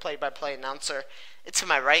Lamanti, your play-by-play announcer. And to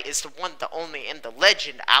my right is the one, the only, and the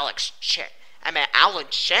legend, Alan Chen. My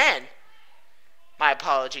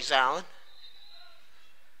apologies, Alan.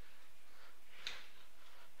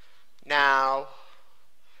 Now,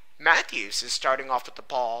 Matthews is starting off with the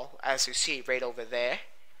ball, as you see right over there.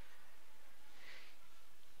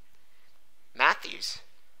 Matthews.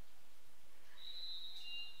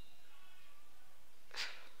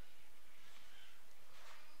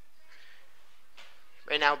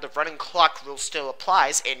 Right now, the running clock rule still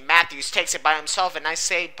applies, and Matthews takes it by himself, and I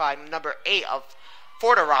say by number 8 of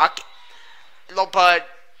Forterock. But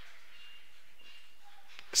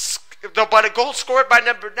a goal scored by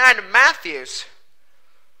number 9 of Matthews.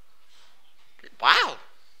 Wow.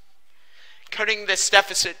 Cutting this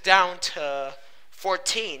deficit down to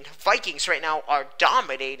 14. Vikings right now are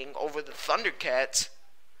dominating over the Thundercats.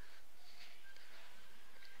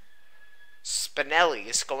 Spinelli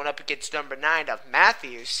is going up against number 9 of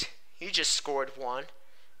Matthews. He just scored one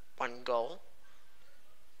goal.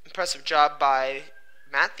 Impressive job by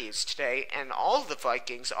Matthews today and all of the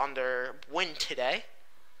Vikings on their win today.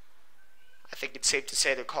 I think it's safe to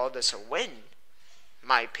say they called this a win, in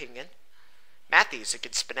my opinion. Matthews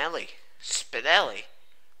against Spinelli. Spinelli,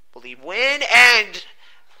 will he win? And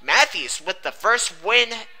Matthews with the first win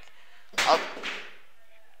of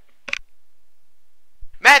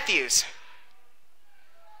Matthews.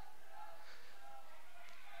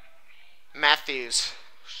 Matthews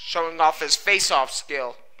showing off his face-off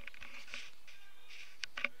skill.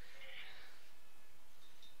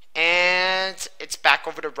 And it's back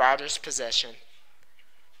over to Rogers' possession.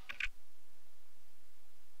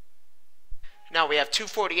 Now we have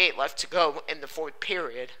 2:48 left to go in the fourth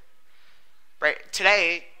period. Right,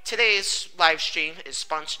 today's live stream is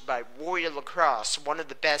sponsored by Warrior Lacrosse, one of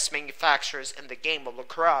the best manufacturers in the game of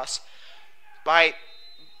lacrosse. By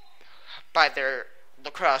their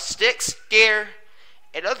lacrosse sticks, gear,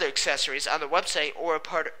 and other accessories on their website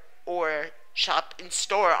or shop in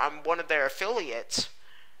store on one of their affiliate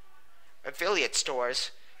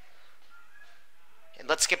stores. And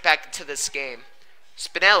let's get back into this game.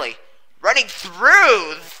 Spinelli running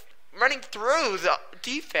through the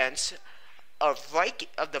defense of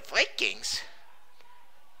the Vikings.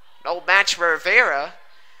 No match for Rivera.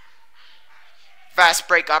 Fast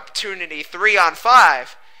break opportunity,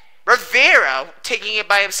 3-on-5. Rivera taking it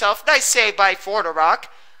by himself. Nice save by Forderock.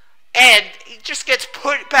 And he just gets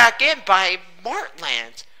put back in by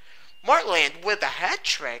Martland. Martland with a hat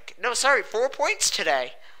trick. No, sorry, 4 points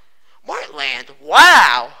today. Martland,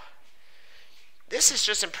 wow. This is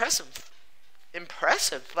just impressive.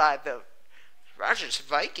 Impressive by the Rogers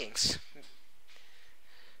Vikings.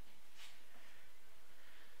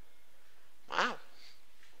 Wow.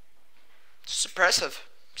 Just impressive.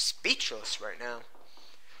 Speechless right now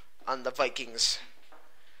on the Vikings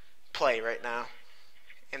play right now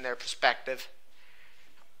in their perspective.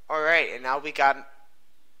 Alright, and now we got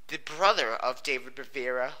the brother of David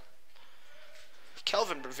Rivera,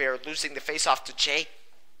 Kelvin Rivera, losing the face-off to Jake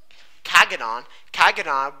Kaganon.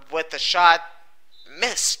 Kaganon with the shot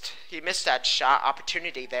missed. He missed that shot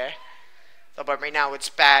opportunity there. But right now it's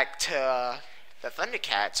back to the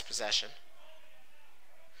Thundercats' possession.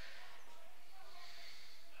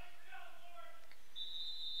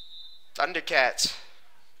 Thundercats.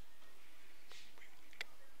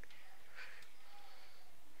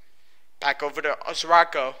 Back over to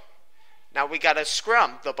Ozarko. Now we got a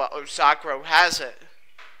scrum, but Ozarko has it.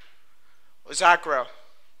 Ozarko.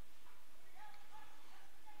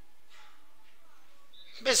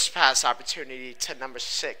 Missed pass opportunity to number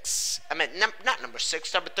 6. I mean, not number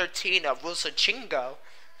 6, number 13 of Wilson Chingo.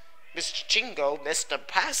 Mr. Chingo missed a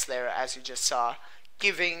pass there, as you just saw,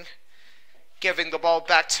 giving the ball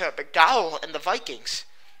back to McDowell and the Vikings.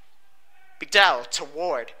 McDowell to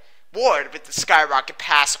Ward. Ward with the skyrocket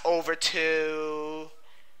pass over to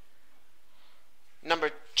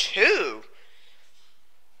number 2.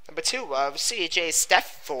 Number 2 of C.J.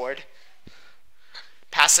 Stefford.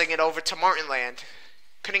 Passing it over to Martinland.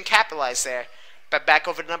 Couldn't capitalize there. But back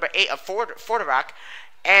over to number 8 of Forderock.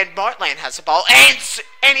 And Martland has the ball.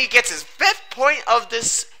 And he gets his 5th point of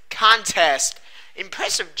this contest.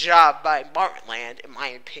 Impressive job by Martland, in my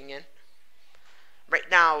opinion. Right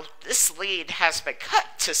now, this lead has been cut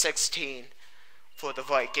to 16 for the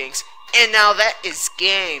Vikings. And now that is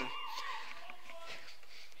game.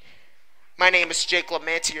 My name is Jake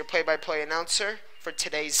Lamanti, your play-by-play announcer for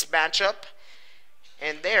today's matchup.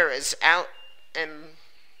 And there is and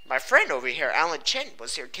my friend over here, Alan Chen,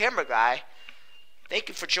 was your camera guy. Thank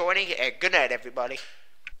you for joining, and good night, everybody.